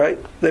tzedek, right?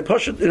 They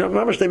push it. They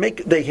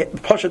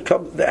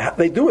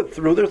do it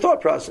through their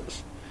thought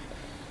process.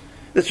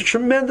 There's a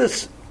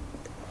tremendous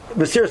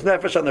mysterious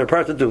nefesh on their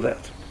part to do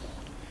that.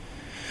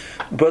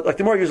 But like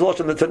the more you use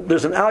lashon,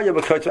 there's an aliyah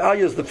b'kaitz.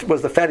 Aliyah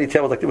was the fatty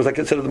tail, was like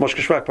considered the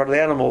moshka shmak part of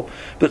the animal.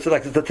 But it's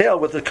like the tail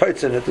with the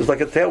kaitz in it. There's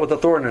like a tail with a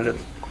thorn in it,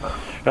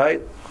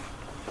 right?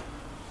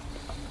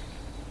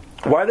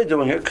 Why are they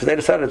doing it? Because they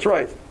decided it's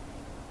right.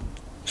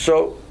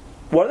 So,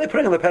 what are they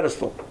putting on the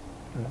pedestal?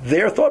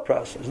 Their thought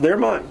process, their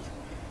mind.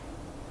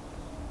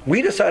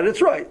 We decided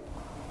it's right.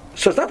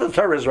 So it's not that the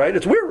Torah is right,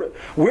 it's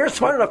we're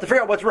smart enough to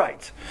figure out what's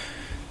right.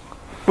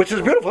 Which is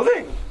a beautiful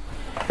thing.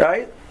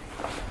 Right?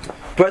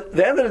 But at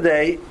the end of the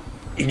day,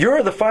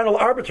 you're the final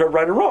arbiter of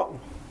right and wrong.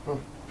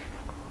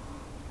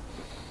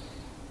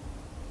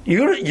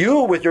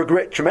 You with your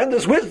great,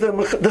 tremendous wisdom,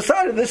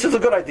 decided this is a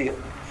good idea.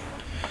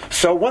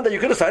 So one day you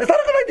could decide it's not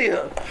a good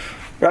idea.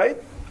 Right?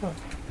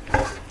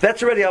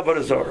 That's already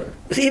Avodah Zarah.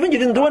 Even you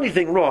didn't do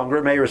anything wrong,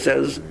 Rameir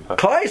says.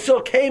 Klal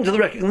Yisrael came to the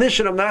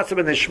recognition of Nasa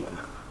and Nishma.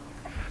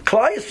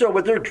 Klal Yisrael,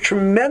 with their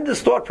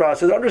tremendous thought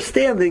process,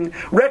 understanding,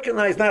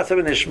 recognized Nasa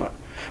and Nishma.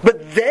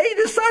 But they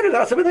decided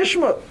Nasa and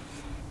Nishma.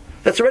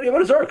 That's already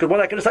Avodah Zarah, because one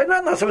I can decide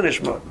not Nasa and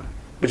Nishma,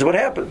 which is what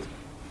happened.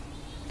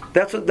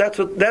 That's what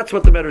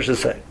the Medrash is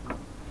saying.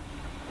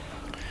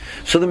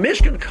 So the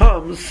Mishkan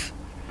comes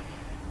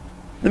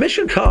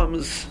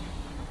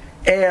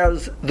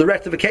as the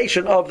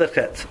rectification of the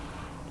Chet.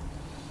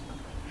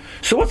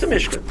 So what's a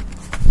Mishkan?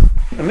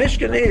 A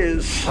Mishkan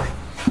is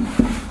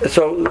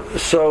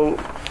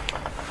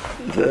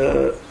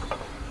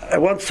I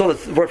once saw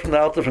this word from the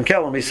Alter from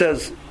Kelm. He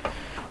says,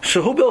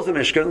 so who builds the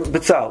Mishkan?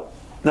 Betzalel.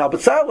 Now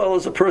Betzalel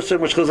is a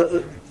person which told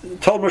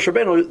Moshe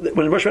Rabbeinu,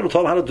 when Moshe Rabbeinu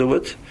told him how to do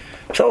it,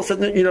 Betzalel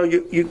said,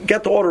 you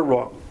get the order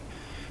wrong.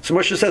 So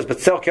Moshe says,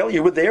 Betzalel,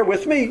 you were there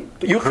with me,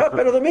 you cut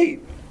better than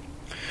me.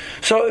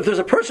 So if there's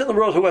a person in the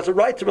world who has a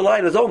right to rely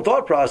on his own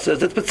thought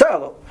process, it's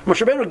Betzalel.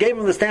 Moshe Rabbeinu gave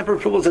him the stamp of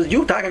approval and says,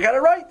 you, Taka, got it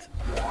right.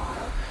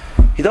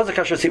 He does a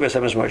kasher sibas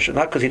emes Moshe,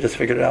 not because he just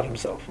figured it out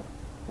himself.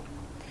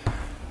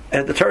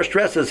 And the Torah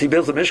stresses he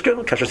builds a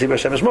Mishkan, kasher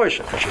sibas emes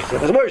Moshe, kasher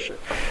sibas emes Moshe.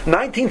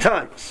 19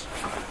 times.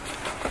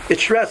 It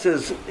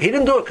stresses, he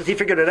didn't do it because he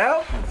figured it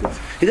out,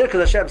 he did it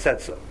because Hashem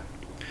said so.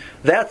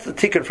 That's the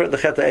tikkun for the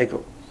Chet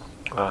HaEgel.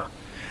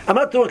 I'm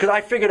not doing it because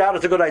I figured out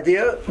it's a good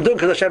idea, I'm doing it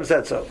because Hashem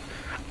said so.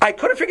 I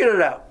could have figured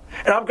it out.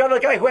 And I'm kind of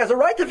the guy who has a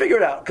right to figure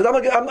it out, because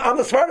I'm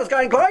the smartest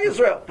guy in Klal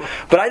Yisrael.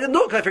 But I didn't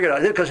do it because I figured it out.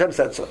 I did it because Hashem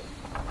said so.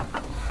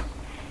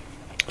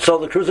 So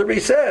the Kuzari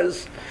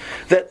says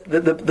that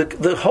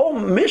the whole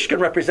Mishkan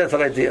represents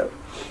that idea.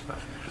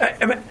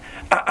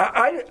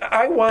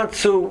 I want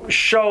to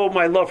show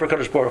my love for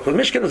Kadosh Baruch Hu. The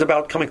Mishkan is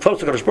about coming close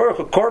to Kadosh Baruch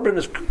Hu. Korban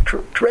is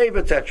crave,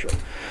 etc.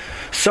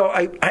 So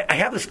I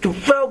have this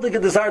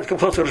geweldige desire to come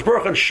close to Kadosh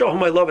Baruch Hu and show him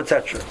my love,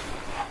 etc.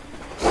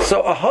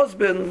 So a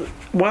husband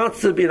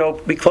wants to,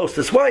 be close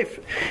to his wife.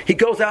 He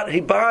goes out and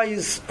he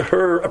buys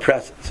her a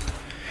present.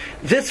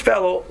 This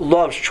fellow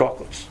loves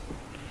chocolates.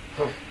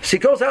 So he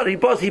goes out and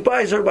he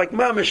buys her like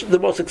mamish the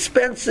most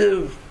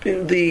expensive,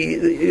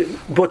 the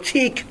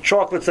boutique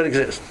chocolates that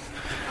exist.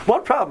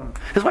 One problem: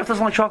 his wife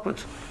doesn't like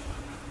chocolates.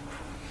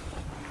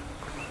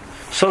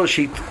 So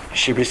she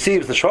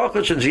receives the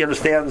chocolates and she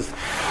understands,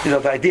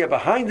 the idea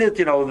behind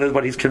it,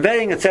 what he's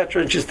conveying,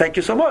 etc. And she says, "Thank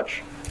you so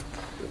much."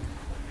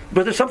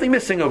 But there's something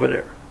missing over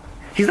there.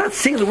 He's not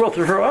seeing the world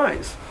through her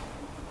eyes.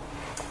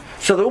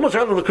 So the Ummah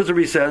Zerla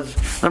Kuzari says,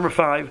 number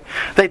 5,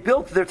 they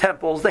built their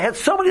temples. They had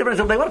so many different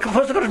things. They want to come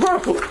close to Kadosh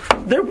Baruch Hu.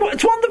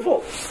 It's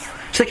wonderful.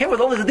 So they came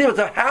with all these ideas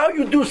of how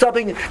you do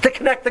something to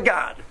connect to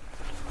God.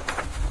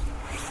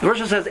 The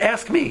verse says,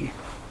 ask me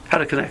how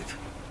to connect.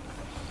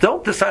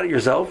 Don't decide it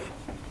yourself.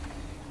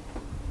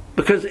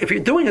 Because if you're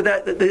doing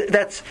it,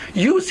 that's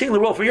you seeing the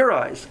world from your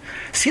eyes.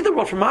 See the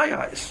world from my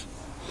eyes.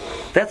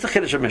 That's the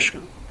Chiddush of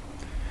Mishkan.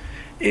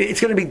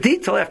 It's going to be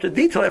detail after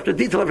detail after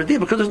detail after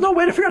detail because there's no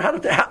way to figure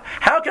out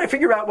how can I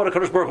figure out what a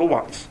Kadosh Baruch Hu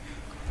wants?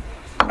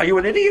 Are you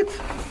an idiot?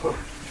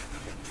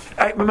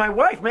 My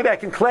wife, maybe I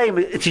can claim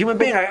it's a human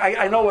being.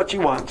 I know what she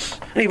wants,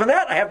 and even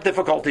that I have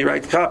difficulty,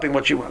 right, copying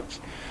what she wants,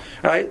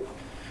 right?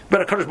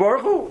 But a Kadosh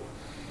Baruch Hu.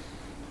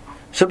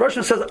 So the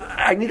Bershon says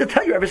I need to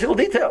tell you every single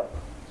detail.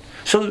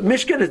 So the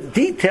Mishkan is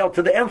detailed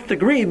to the nth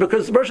degree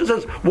because the Bershon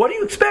says, what do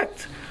you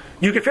expect?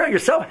 You can figure out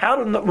yourself how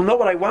to know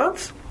what I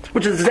want,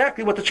 which is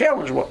exactly what the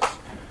challenge was.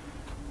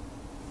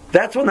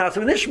 That's what Nasa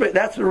and Ishmael,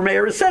 that's what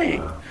Rameir is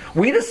saying.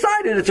 We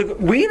decided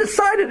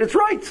it's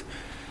right.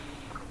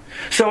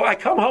 So I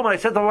come home and I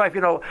said to my wife,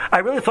 I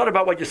really thought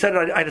about what you said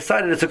and I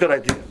decided it's a good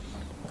idea.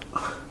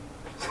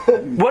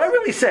 What I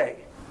really say?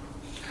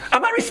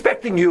 I'm not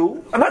respecting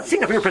you. I'm not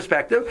seeing it from your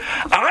perspective.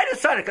 I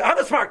decided, I'm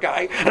a smart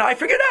guy, and I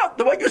figured out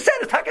that what you said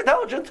is tech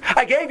intelligence.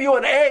 I gave you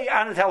an A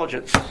on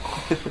intelligence.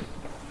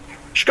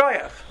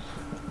 Shkoyach.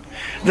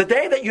 The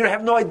day that you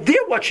have no idea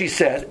what she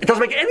said, it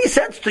doesn't make any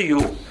sense to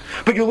you,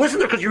 but you listen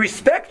to her because you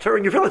respect her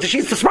and you realize that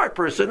she's the smart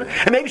person,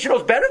 and maybe she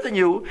knows better than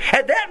you,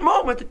 at that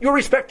moment, you're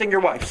respecting your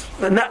wife.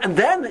 And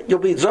then you'll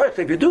be zoich,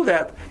 if you do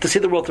that, to see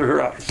the world through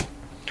her eyes.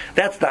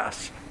 That's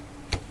das.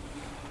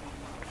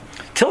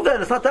 Till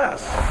then, it's not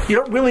das. You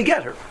don't really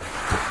get her.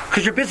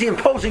 Because you're busy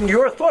imposing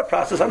your thought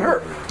process on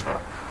her.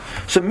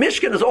 So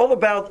Mishkan is all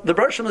about, the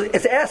Bershon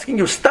is asking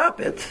you, stop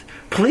it.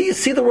 Please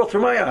see the world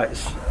through my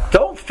eyes.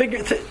 Don't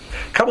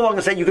come along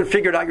and say you can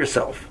figure it out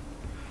yourself.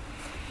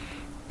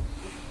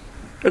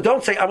 Or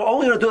don't say, I'm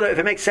only going to do that if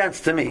it makes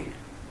sense to me.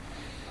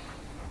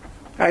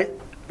 Right?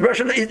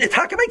 Bershon,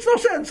 it makes no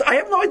sense. I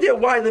have no idea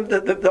why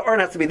the urn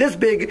has to be this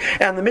big,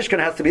 and the Mishkan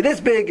has to be this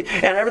big,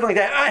 and everything like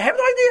that. I have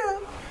no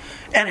idea.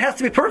 And it has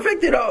to be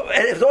perfect, and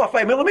if it's off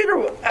by a millimeter,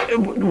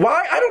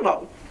 why? I don't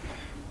know.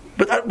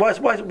 But why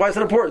is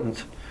it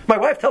important? My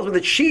wife tells me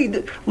that she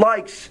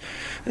likes,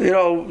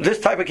 this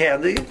type of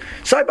candy,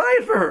 so I buy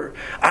it for her.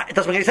 It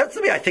doesn't make any sense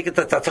to me. I think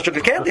that's such a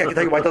good candy. I can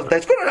tell you why it doesn't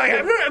taste good.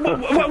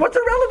 What's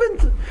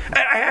irrelevant?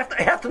 I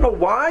have to know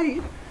why.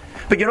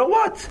 But you know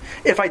what?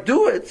 If I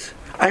do it,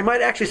 I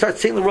might actually start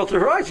seeing the world through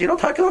her eyes.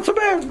 Taka not so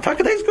bad.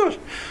 Taka tastes good.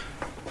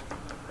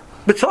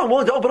 But so I'm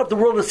willing to open up the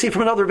world and see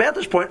from another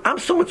vantage point. I'm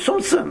so much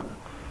sumsim.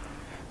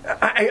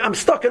 I'm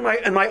stuck in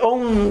my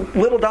own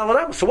little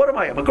daladam. So what am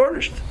I? I'm a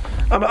garnished.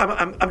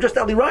 I'm just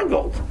Eli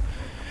Reingold.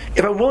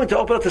 If I'm willing to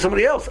open up to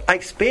somebody else, I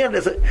expand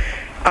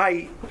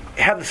I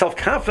have the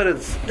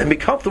self-confidence and be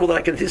comfortable that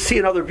I can see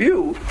another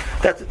view.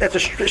 That's a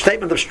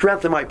statement of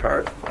strength on my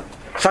part.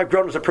 So I've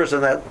grown as a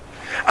person that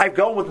I've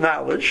gone with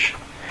knowledge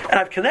and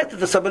I've connected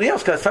to somebody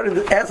else because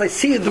as I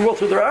see the world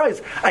through their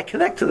eyes, I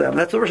connect to them.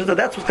 That's the version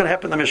that's what's going to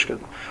happen in the Mishkan.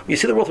 When you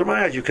see the world through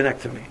my eyes, you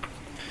connect to me.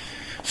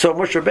 So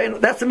Moshe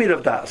Rabbeinu, that's the meat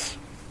of Das.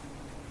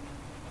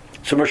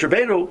 So Moshe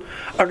Rabbeinu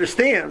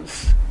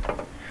understands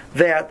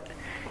that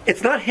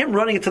it's not him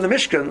running into the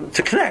Mishkan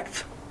to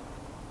connect.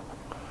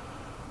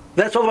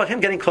 That's all about him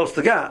getting close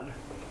to God.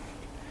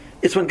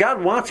 It's when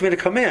God wants me to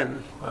come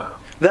in,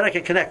 then I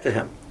can connect to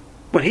him.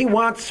 When he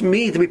wants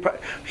me to be,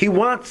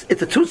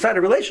 it's a two-sided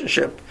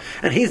relationship,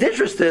 and he's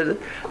interested,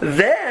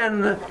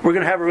 then we're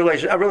going to have a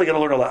relationship. I'm really going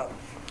to learn a lot.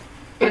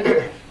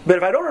 But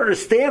if I don't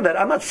understand that,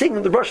 I'm not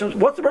seeing the Russians.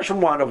 What's the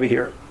Russian want over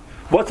here?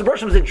 What's the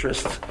Russian's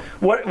interest?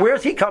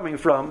 Where's he coming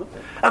from?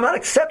 I'm not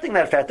accepting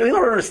that fact. You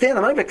don't understand.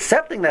 I'm not even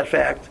accepting that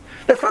fact.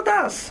 That's not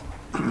das.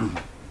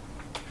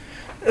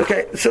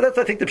 Okay, so that's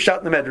I think the pshat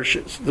in the Medrash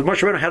is. The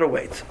Moshe Rabbeinu had to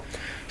wait.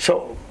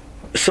 So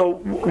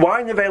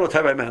why nevela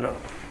by manner?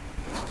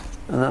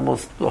 And then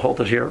we'll hold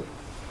it here.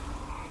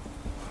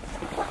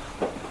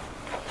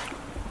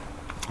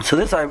 So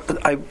this I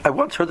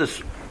once heard this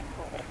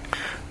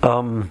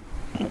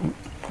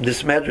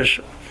this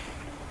Medrash.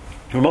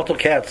 Ramotel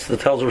Katz, the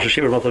tells Rosh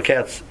Hashiva Ramotel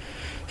Katz,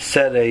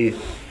 said a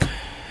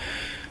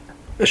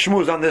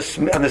shmuz on this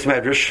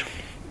Medrash.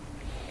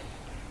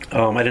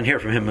 I didn't hear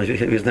from him.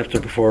 He was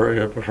nifter before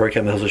he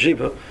came to Hills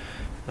Shiva.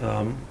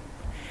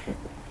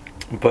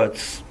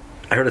 But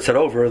I heard it said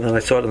over, and then I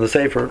saw it in the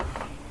Sefer.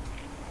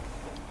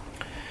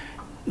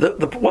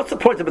 What's the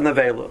point of a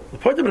nevela? The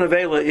point of a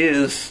nevela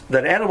is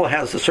that an animal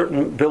has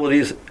certain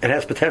abilities, it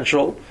has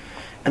potential,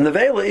 and the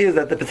nevela is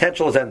that the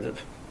potential is ended.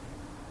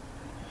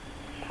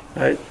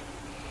 Right?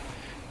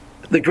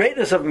 The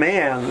greatness of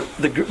man,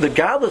 the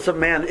godless of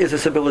man, is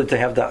this ability to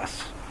have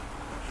das.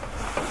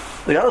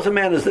 The godless of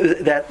man is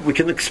that we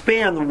can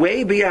expand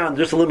way beyond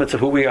just the limits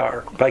of who we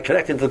are by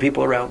connecting to the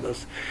people around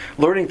us,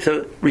 learning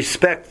to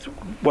respect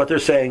what they're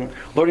saying,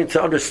 learning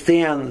to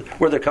understand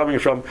where they're coming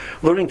from,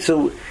 learning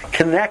to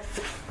connect,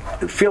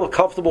 feel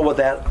comfortable with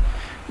that.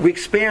 We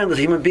expand as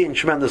a human being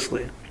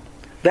tremendously.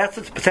 That's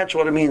the potential,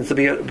 what it means to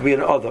be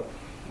an other.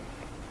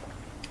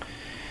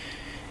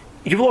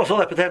 You've lost all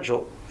that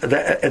potential.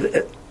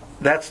 The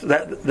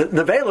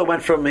nevela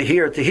went from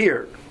here to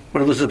here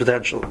when it loses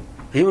potential.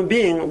 The human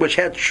being, which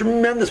had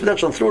tremendous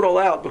potential and threw it all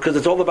out because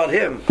it's all about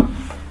him,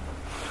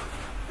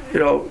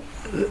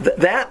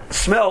 that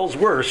smells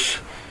worse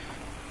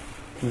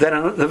than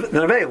a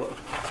nevela.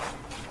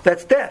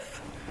 That's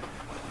death.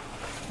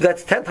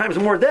 That's 10 times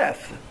more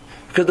death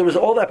because there was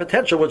all that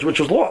potential which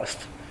was lost.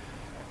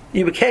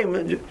 You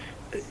became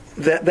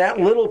that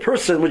little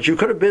person, which you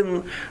could have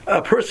been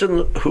a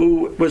person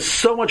who was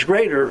so much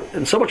greater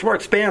and so much more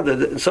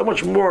expanded and so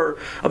much more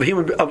of a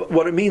human, of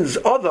what it means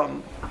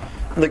Adam,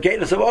 and the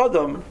greatness of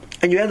Adam,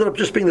 and you ended up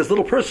just being this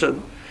little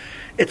person.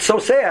 It's so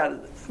sad.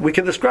 We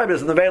can describe it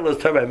as the nevela is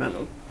tevei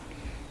menu.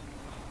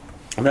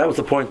 And that was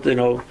the point,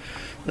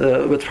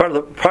 it's part of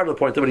the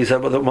point that what he said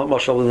about the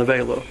mashal and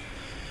nevela.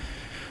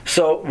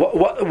 So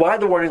why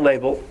the warning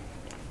label?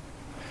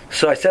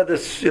 So I said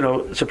this,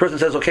 so a person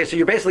says, okay, so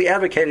you're basically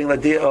advocating the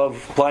idea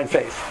of blind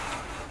faith.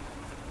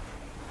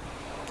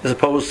 As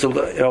opposed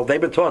to,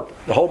 they've been taught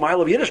the whole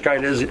mile of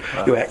Yiddishkeit is,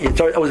 it's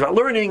always about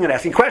learning and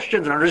asking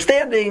questions and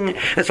understanding,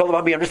 and it's all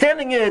about me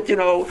understanding it,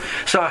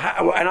 So,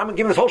 and I'm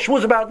giving this whole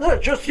shmooze about,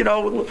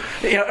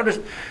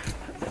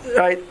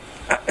 right?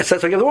 So I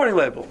give the warning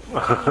label.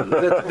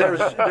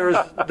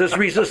 There's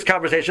Risa's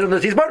conversation and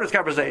there's these Barter's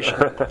conversation.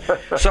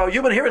 So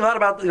you've been hearing a lot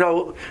about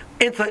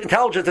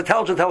intelligence.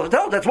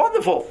 That's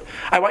wonderful.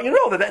 I want you to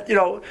know that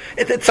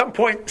at some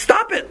point,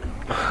 stop it.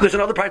 There's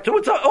another part to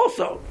it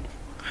also,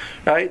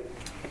 right?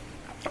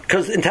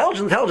 Because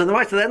intelligence, the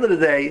mice at the end of the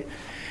day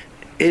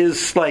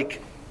is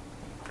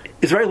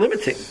very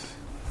limiting.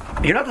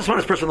 You're not the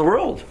smartest person in the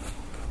world.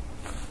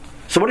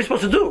 So what are you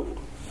supposed to do?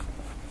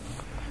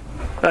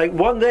 Like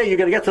one day you're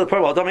going to get to the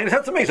point, well, it doesn't make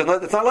sense to me, so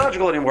it's not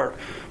logical anymore.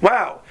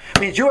 Wow.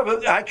 It means you have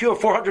an IQ of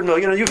 400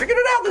 million and you figured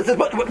it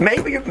out.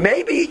 Maybe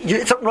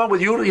it's something wrong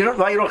with you.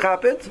 Why you don't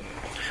cop it?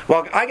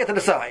 Well, I get to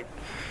decide.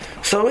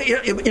 So,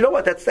 you know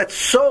what? That's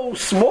so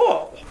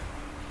small.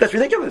 That's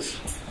ridiculous.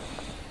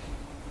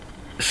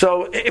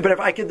 So, but if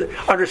I could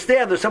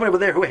understand there's somebody over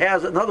there who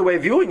has another way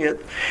of viewing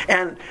it,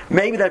 and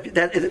maybe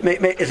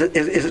is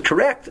it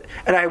correct,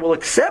 and I will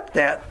accept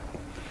that,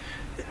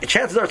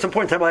 chances are at some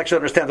point in time I'll actually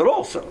understand it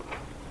also.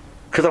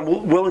 Because I'm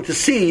willing to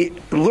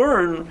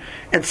learn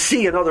and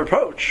see another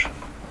approach.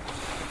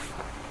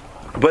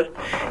 But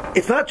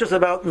it's not just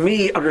about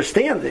me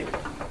understanding.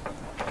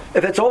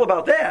 If it's all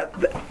about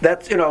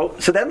that's, so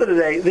at the end of the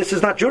day, this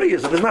is not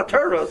Judaism, this is not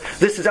Torah,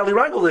 this is Eli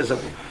Rangelism.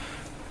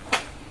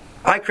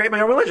 I create my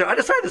own religion. I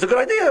decide it's a good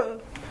idea.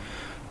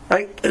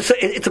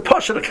 It's a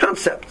push and a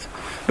concept.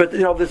 But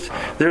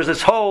there's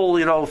this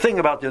whole thing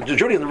about the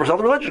Judaism versus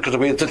other religions because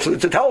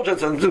it's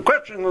intelligence and it's a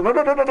question.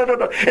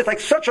 No. It's like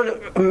such a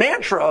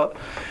mantra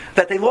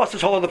that they lost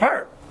this whole other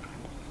part.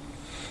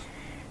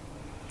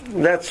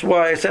 That's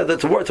why I said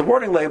that it's a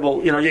warning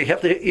label. You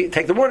have to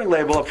take the warning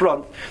label up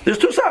front. There's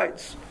two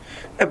sides,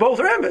 and both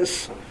are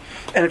emes.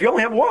 And if you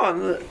only have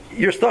one,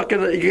 you're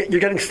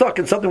getting stuck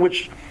in something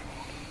which.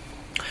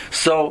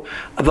 So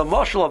the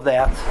mashal of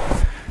that,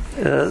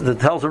 the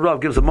tells the Rav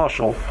gives a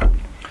mashal.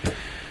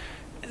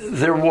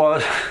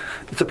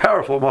 It's a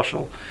powerful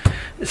mashal.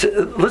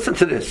 Listen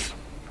to this.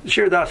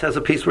 Shir Das has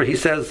a piece where he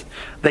says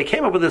they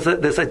came up with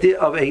this idea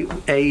of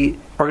a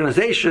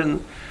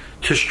organization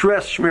to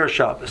stress Shmir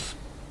Shabbos.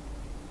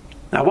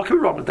 Now, what can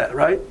be wrong with that,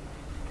 right?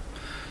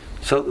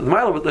 So the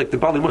mile of the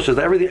Bali Mush is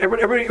that everything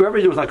you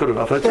do is not good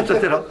enough.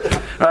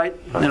 Right?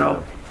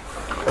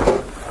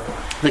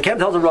 The Kem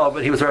tells the Rav,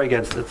 but he was very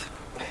against it.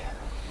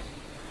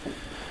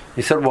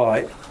 He said,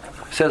 why?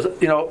 He says,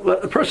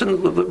 a person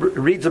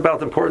reads about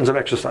the importance of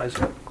exercise.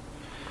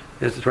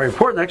 It's very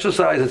important,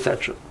 exercise,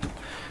 etc.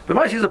 But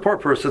Maishi is a poor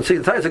person, so he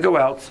decides to go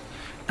out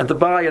and to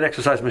buy an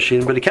exercise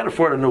machine, but he can't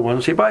afford a new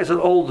one, so he buys an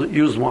old,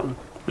 used one,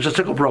 which is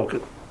still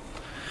broken.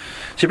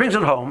 So he brings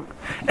it home,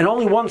 and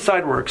only one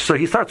side works. So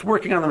he starts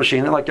working on the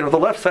machine, and the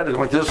left side is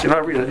like this, the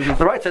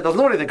right side doesn't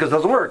do anything because it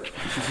doesn't work.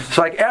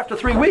 So after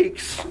 3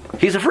 weeks,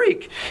 he's a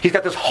freak. He's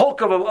got this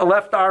hulk of a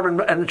left arm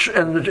and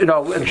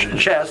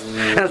chest,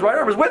 and his right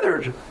arm is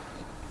withered.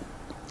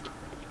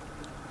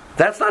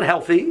 That's not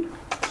healthy.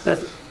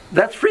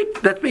 That's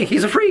freak. That's me.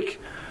 He's a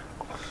freak.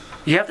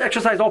 You have to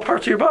exercise all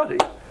parts of your body.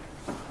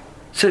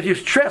 So if you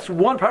stress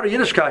one part of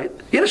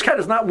Yiddishkeit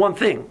is not one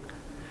thing.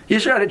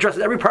 Yiddishkeit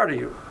addresses every part of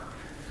you.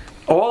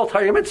 All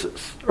Torah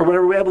mitzvahs, or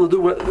whatever we're able to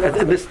do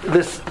in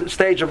this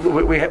stage of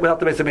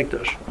without the Beis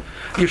Hamikdash.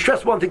 You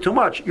stress one thing too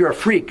much, you're a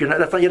freak.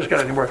 That's not Yiddishkeit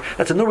anymore.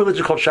 That's a new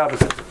religion called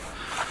Shabbosism.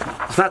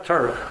 It's not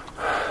Torah.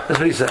 That's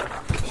what he said.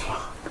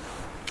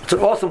 It's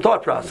an awesome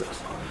thought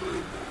process.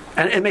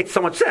 And it makes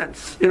so much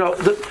sense.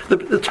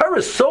 The Torah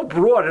is so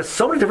broad, it's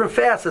so many different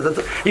facets.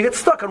 You get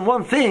stuck on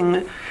one thing,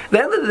 at the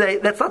end of the day,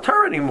 that's not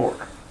Torah anymore.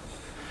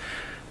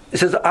 It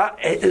says,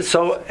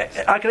 so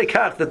Akadei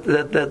Kach,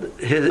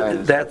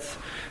 that's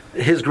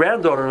his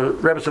granddaughter,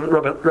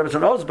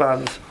 Rebbetzin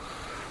Osband,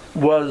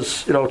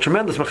 was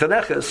tremendous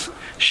mechaneches.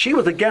 She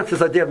was against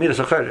this idea of Midas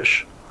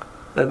HaChodesh.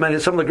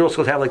 That some of the girls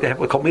schools have they have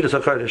what's called Midas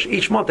HaChodesh.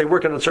 Each month they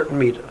work on a certain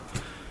midah.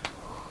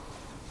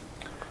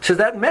 So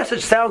that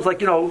message sounds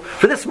like,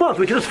 for this month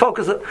we can just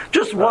focus on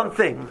just one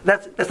thing.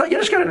 That's not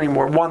Yiddishkeit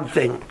anymore, one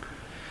thing.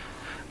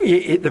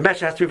 The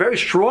message has to be very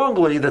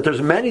strongly that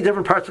there's many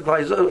different parts of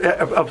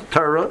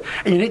Torah,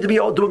 and you need to be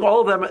doing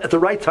all of them at the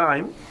right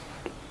time.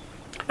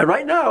 And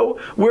right now,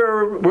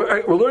 we're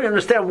learning to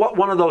understand what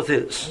one of those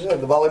is. Yeah,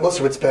 the Bali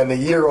Musar would spend a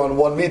year on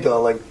one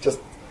midah,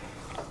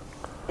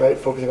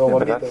 focusing on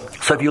one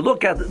midah. So if you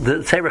look at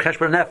the Sefer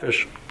Cheshbon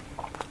Nefesh,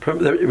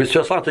 which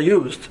Yoslanta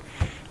used,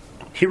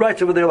 he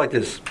writes over there like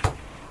this.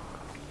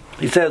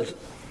 He says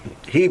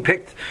he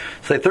picked,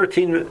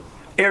 13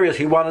 areas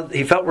he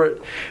felt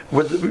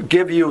would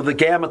give you the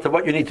gamut of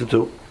what you need to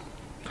do.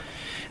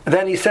 And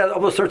then he said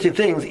of those 13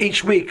 things,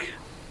 each week,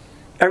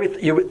 every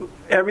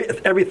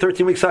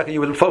 13-week cycle,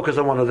 you would focus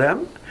on one of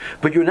them,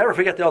 but you would never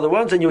forget the other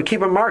ones, and you would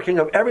keep a marking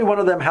of every one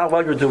of them how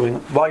well you're doing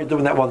while you're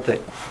doing that one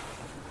thing.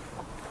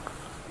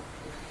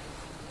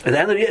 At the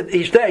end of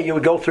each day, you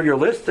would go through your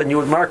list and you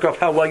would mark off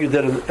how well you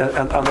did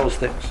on those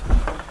things.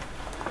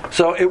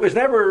 So it was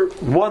never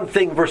one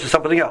thing versus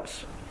something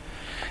else.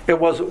 It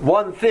was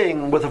one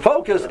thing with a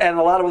focus and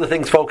a lot of other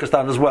things focused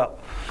on as well.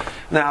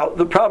 Now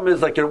the problem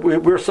is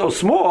we're so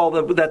small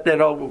that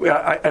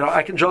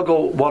I can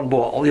juggle one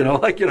ball. He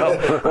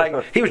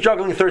was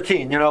juggling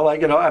 13.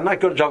 I'm not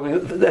good at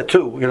juggling at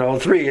 2.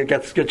 3 it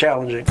gets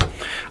challenging.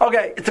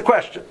 Okay, it's a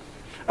question.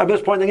 I'm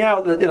just pointing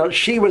out that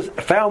she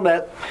found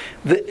that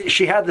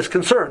she had this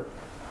concern.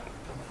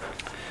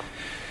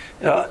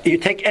 You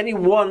take any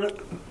one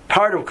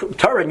part of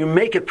Torah and you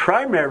make it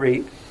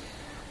primary,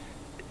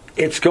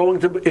 it's going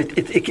to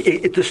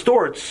it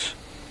distorts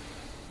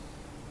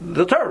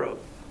the Torah.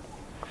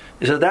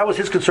 He said that was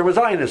his concern with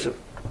Zionism.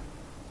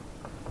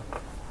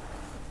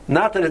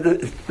 Not that the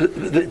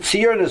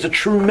Tzionin is a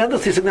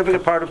tremendously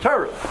significant part of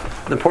Torah,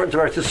 the importance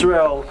of Eretz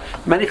Yisrael,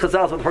 many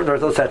Chazal are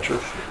important to Eretz, etc.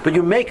 But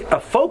you make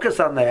a focus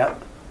on that,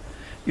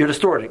 you're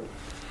distorting,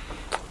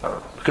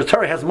 because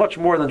Torah has much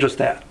more than just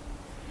that.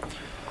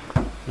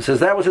 He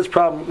says that was his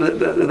problem.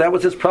 That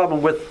was his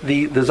problem with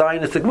the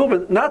Zionistic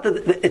movement. Not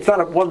that it's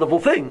not a wonderful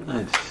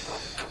thing.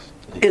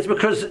 It's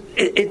because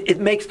it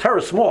makes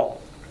Torah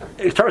small.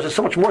 Torah is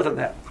so much more than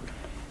that.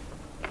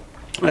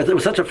 It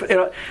was such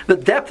the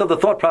depth of the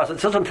thought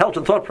process, such an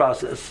intelligent thought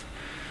process.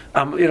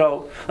 What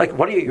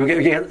do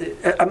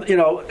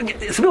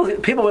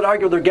people would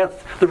argue they're against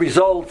the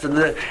results and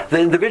the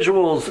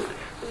individuals.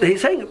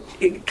 He's saying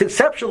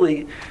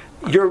conceptually,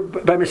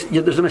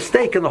 there's a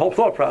mistake in the whole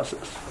thought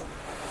process.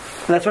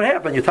 And that's what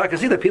happened. You talk to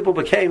see that people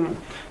became,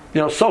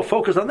 so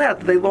focused on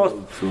that they lost.